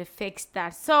able to fix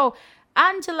that. So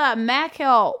Angela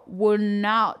Merkel will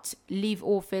not leave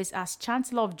office as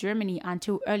Chancellor of Germany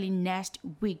until early next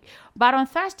week. But on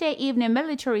Thursday evening,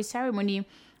 military ceremony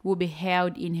will be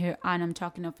held in her honor. I'm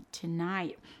talking of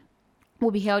tonight.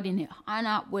 Will be held in her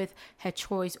honor with her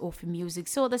choice of music.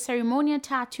 So the ceremonial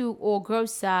tattoo or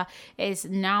grossa is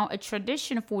now a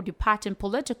tradition for departing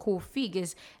political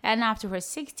figures. And after her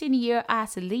 16-year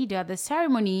as a leader, the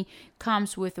ceremony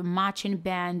comes with a marching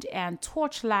band and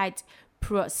torchlight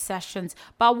processions.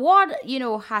 But what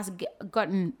has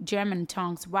gotten German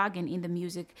tongues wagging in the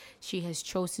music she has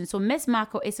chosen. So Miss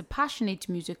Markle is a passionate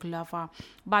music lover,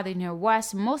 but in her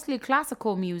works mostly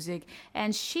classical music,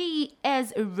 and she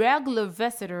is a regular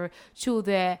visitor to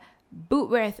the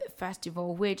Budapest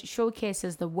Festival, which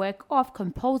showcases the work of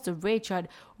composer Richard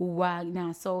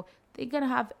Wagner. So they're gonna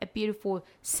have a beautiful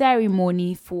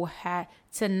ceremony for her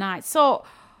tonight. So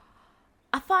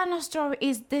a final story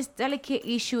is this delicate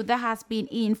issue that has been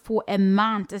in for a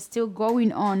month. It's still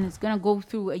going on. It's going to go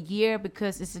through a year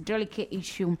because it's a delicate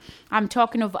issue. I'm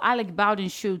talking of Alec Baldwin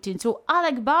shooting. So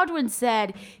Alec Baldwin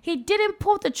said he didn't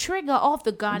pull the trigger of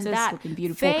the gun that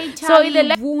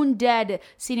fatally wounded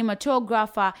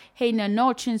cinematographer Hayden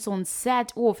Norton on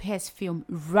set of his film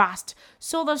Rust.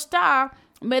 So the star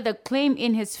made the claim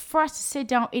in his first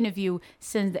sit-down interview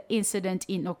since the incident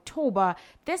in October.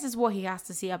 This is what he has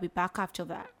to say. I'll be back after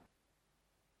that.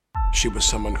 She was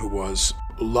someone who was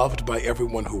loved by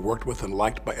everyone who worked with and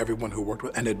liked by everyone who worked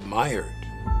with and admired.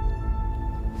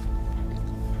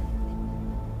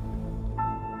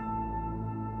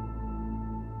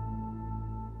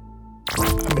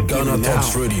 Ghana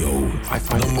Talks Radio. I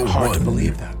find it hard to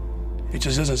believe that. It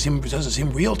just doesn't seem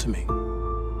real to me.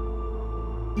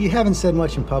 You haven't said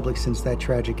much in public since that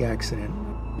tragic accident.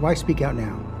 Why speak out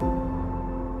now?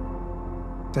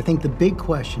 I think the big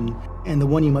question, and the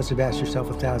one you must have asked yourself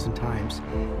 1,000 times,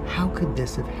 how could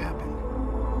this have happened?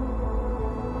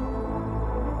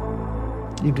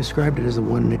 You've described it as a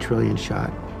 1 in a trillion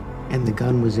shot, and the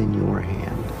gun was in your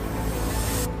hand.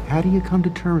 How do you come to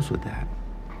terms with that?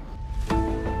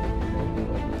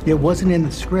 It wasn't in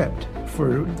the script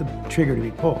for the trigger to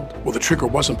be pulled. Well, the trigger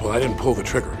wasn't pulled. I didn't pull the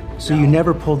trigger. So you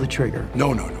never pulled the trigger?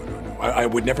 No. I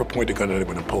would never point a gun at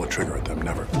anyone and pull a trigger at them,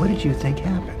 never. What did you think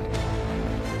happened?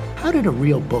 How did a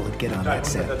real bullet get on that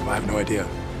set? I have no idea.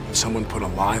 Someone put a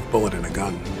live bullet in a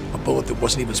gun, a bullet that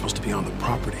wasn't even supposed to be on the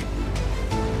property.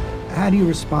 How do you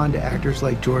respond to actors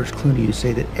like George Clooney who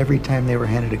say that every time they were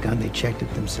handed a gun, they checked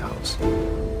it themselves?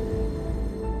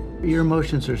 Your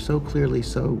emotions are so clearly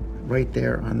so right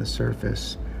there on the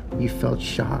surface. You felt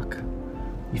shock,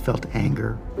 you felt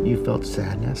anger, you felt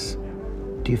sadness.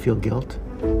 Do you feel guilt?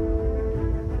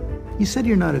 You said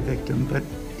you're not a victim, but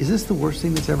is this the worst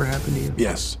thing that's ever happened to you?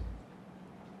 Yes.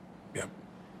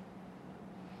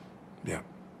 Yeah.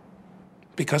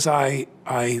 Because I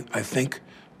think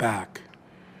back,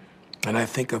 and I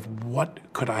think of what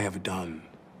could I have done.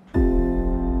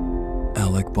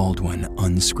 Alec Baldwin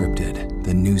Unscripted,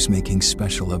 the newsmaking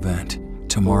special event.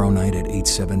 Tomorrow night at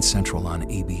 8/7 Central on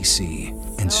ABC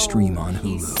and stream on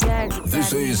Hulu.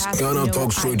 This is Ghana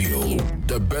Talks Radio,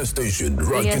 the best station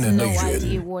rocking the nation. He has no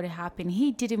idea what happened.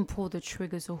 He didn't pull the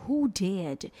trigger, so who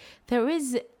did? There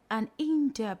is an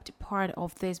in-depth part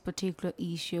of this particular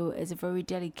issue. It's a very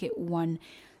delicate one.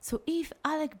 So if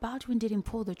Alec Baldwin didn't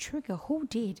pull the trigger, who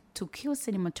did to kill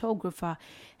cinematographer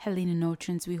Helena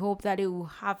Notrins? We hope that it will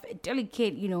have a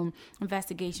delicate,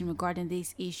 investigation regarding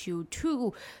this issue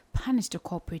to punish the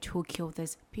culprit who killed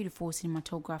this beautiful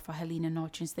cinematographer Helena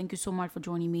Notrins. Thank you so much for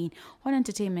joining me on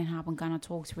Entertainment Hub on Ghana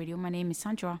Talks Radio. My name is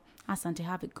Sandra Asante.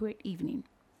 Have a great evening.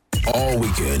 All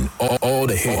weekend, all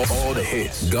the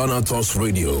hits. Ghana Talks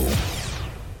Radio.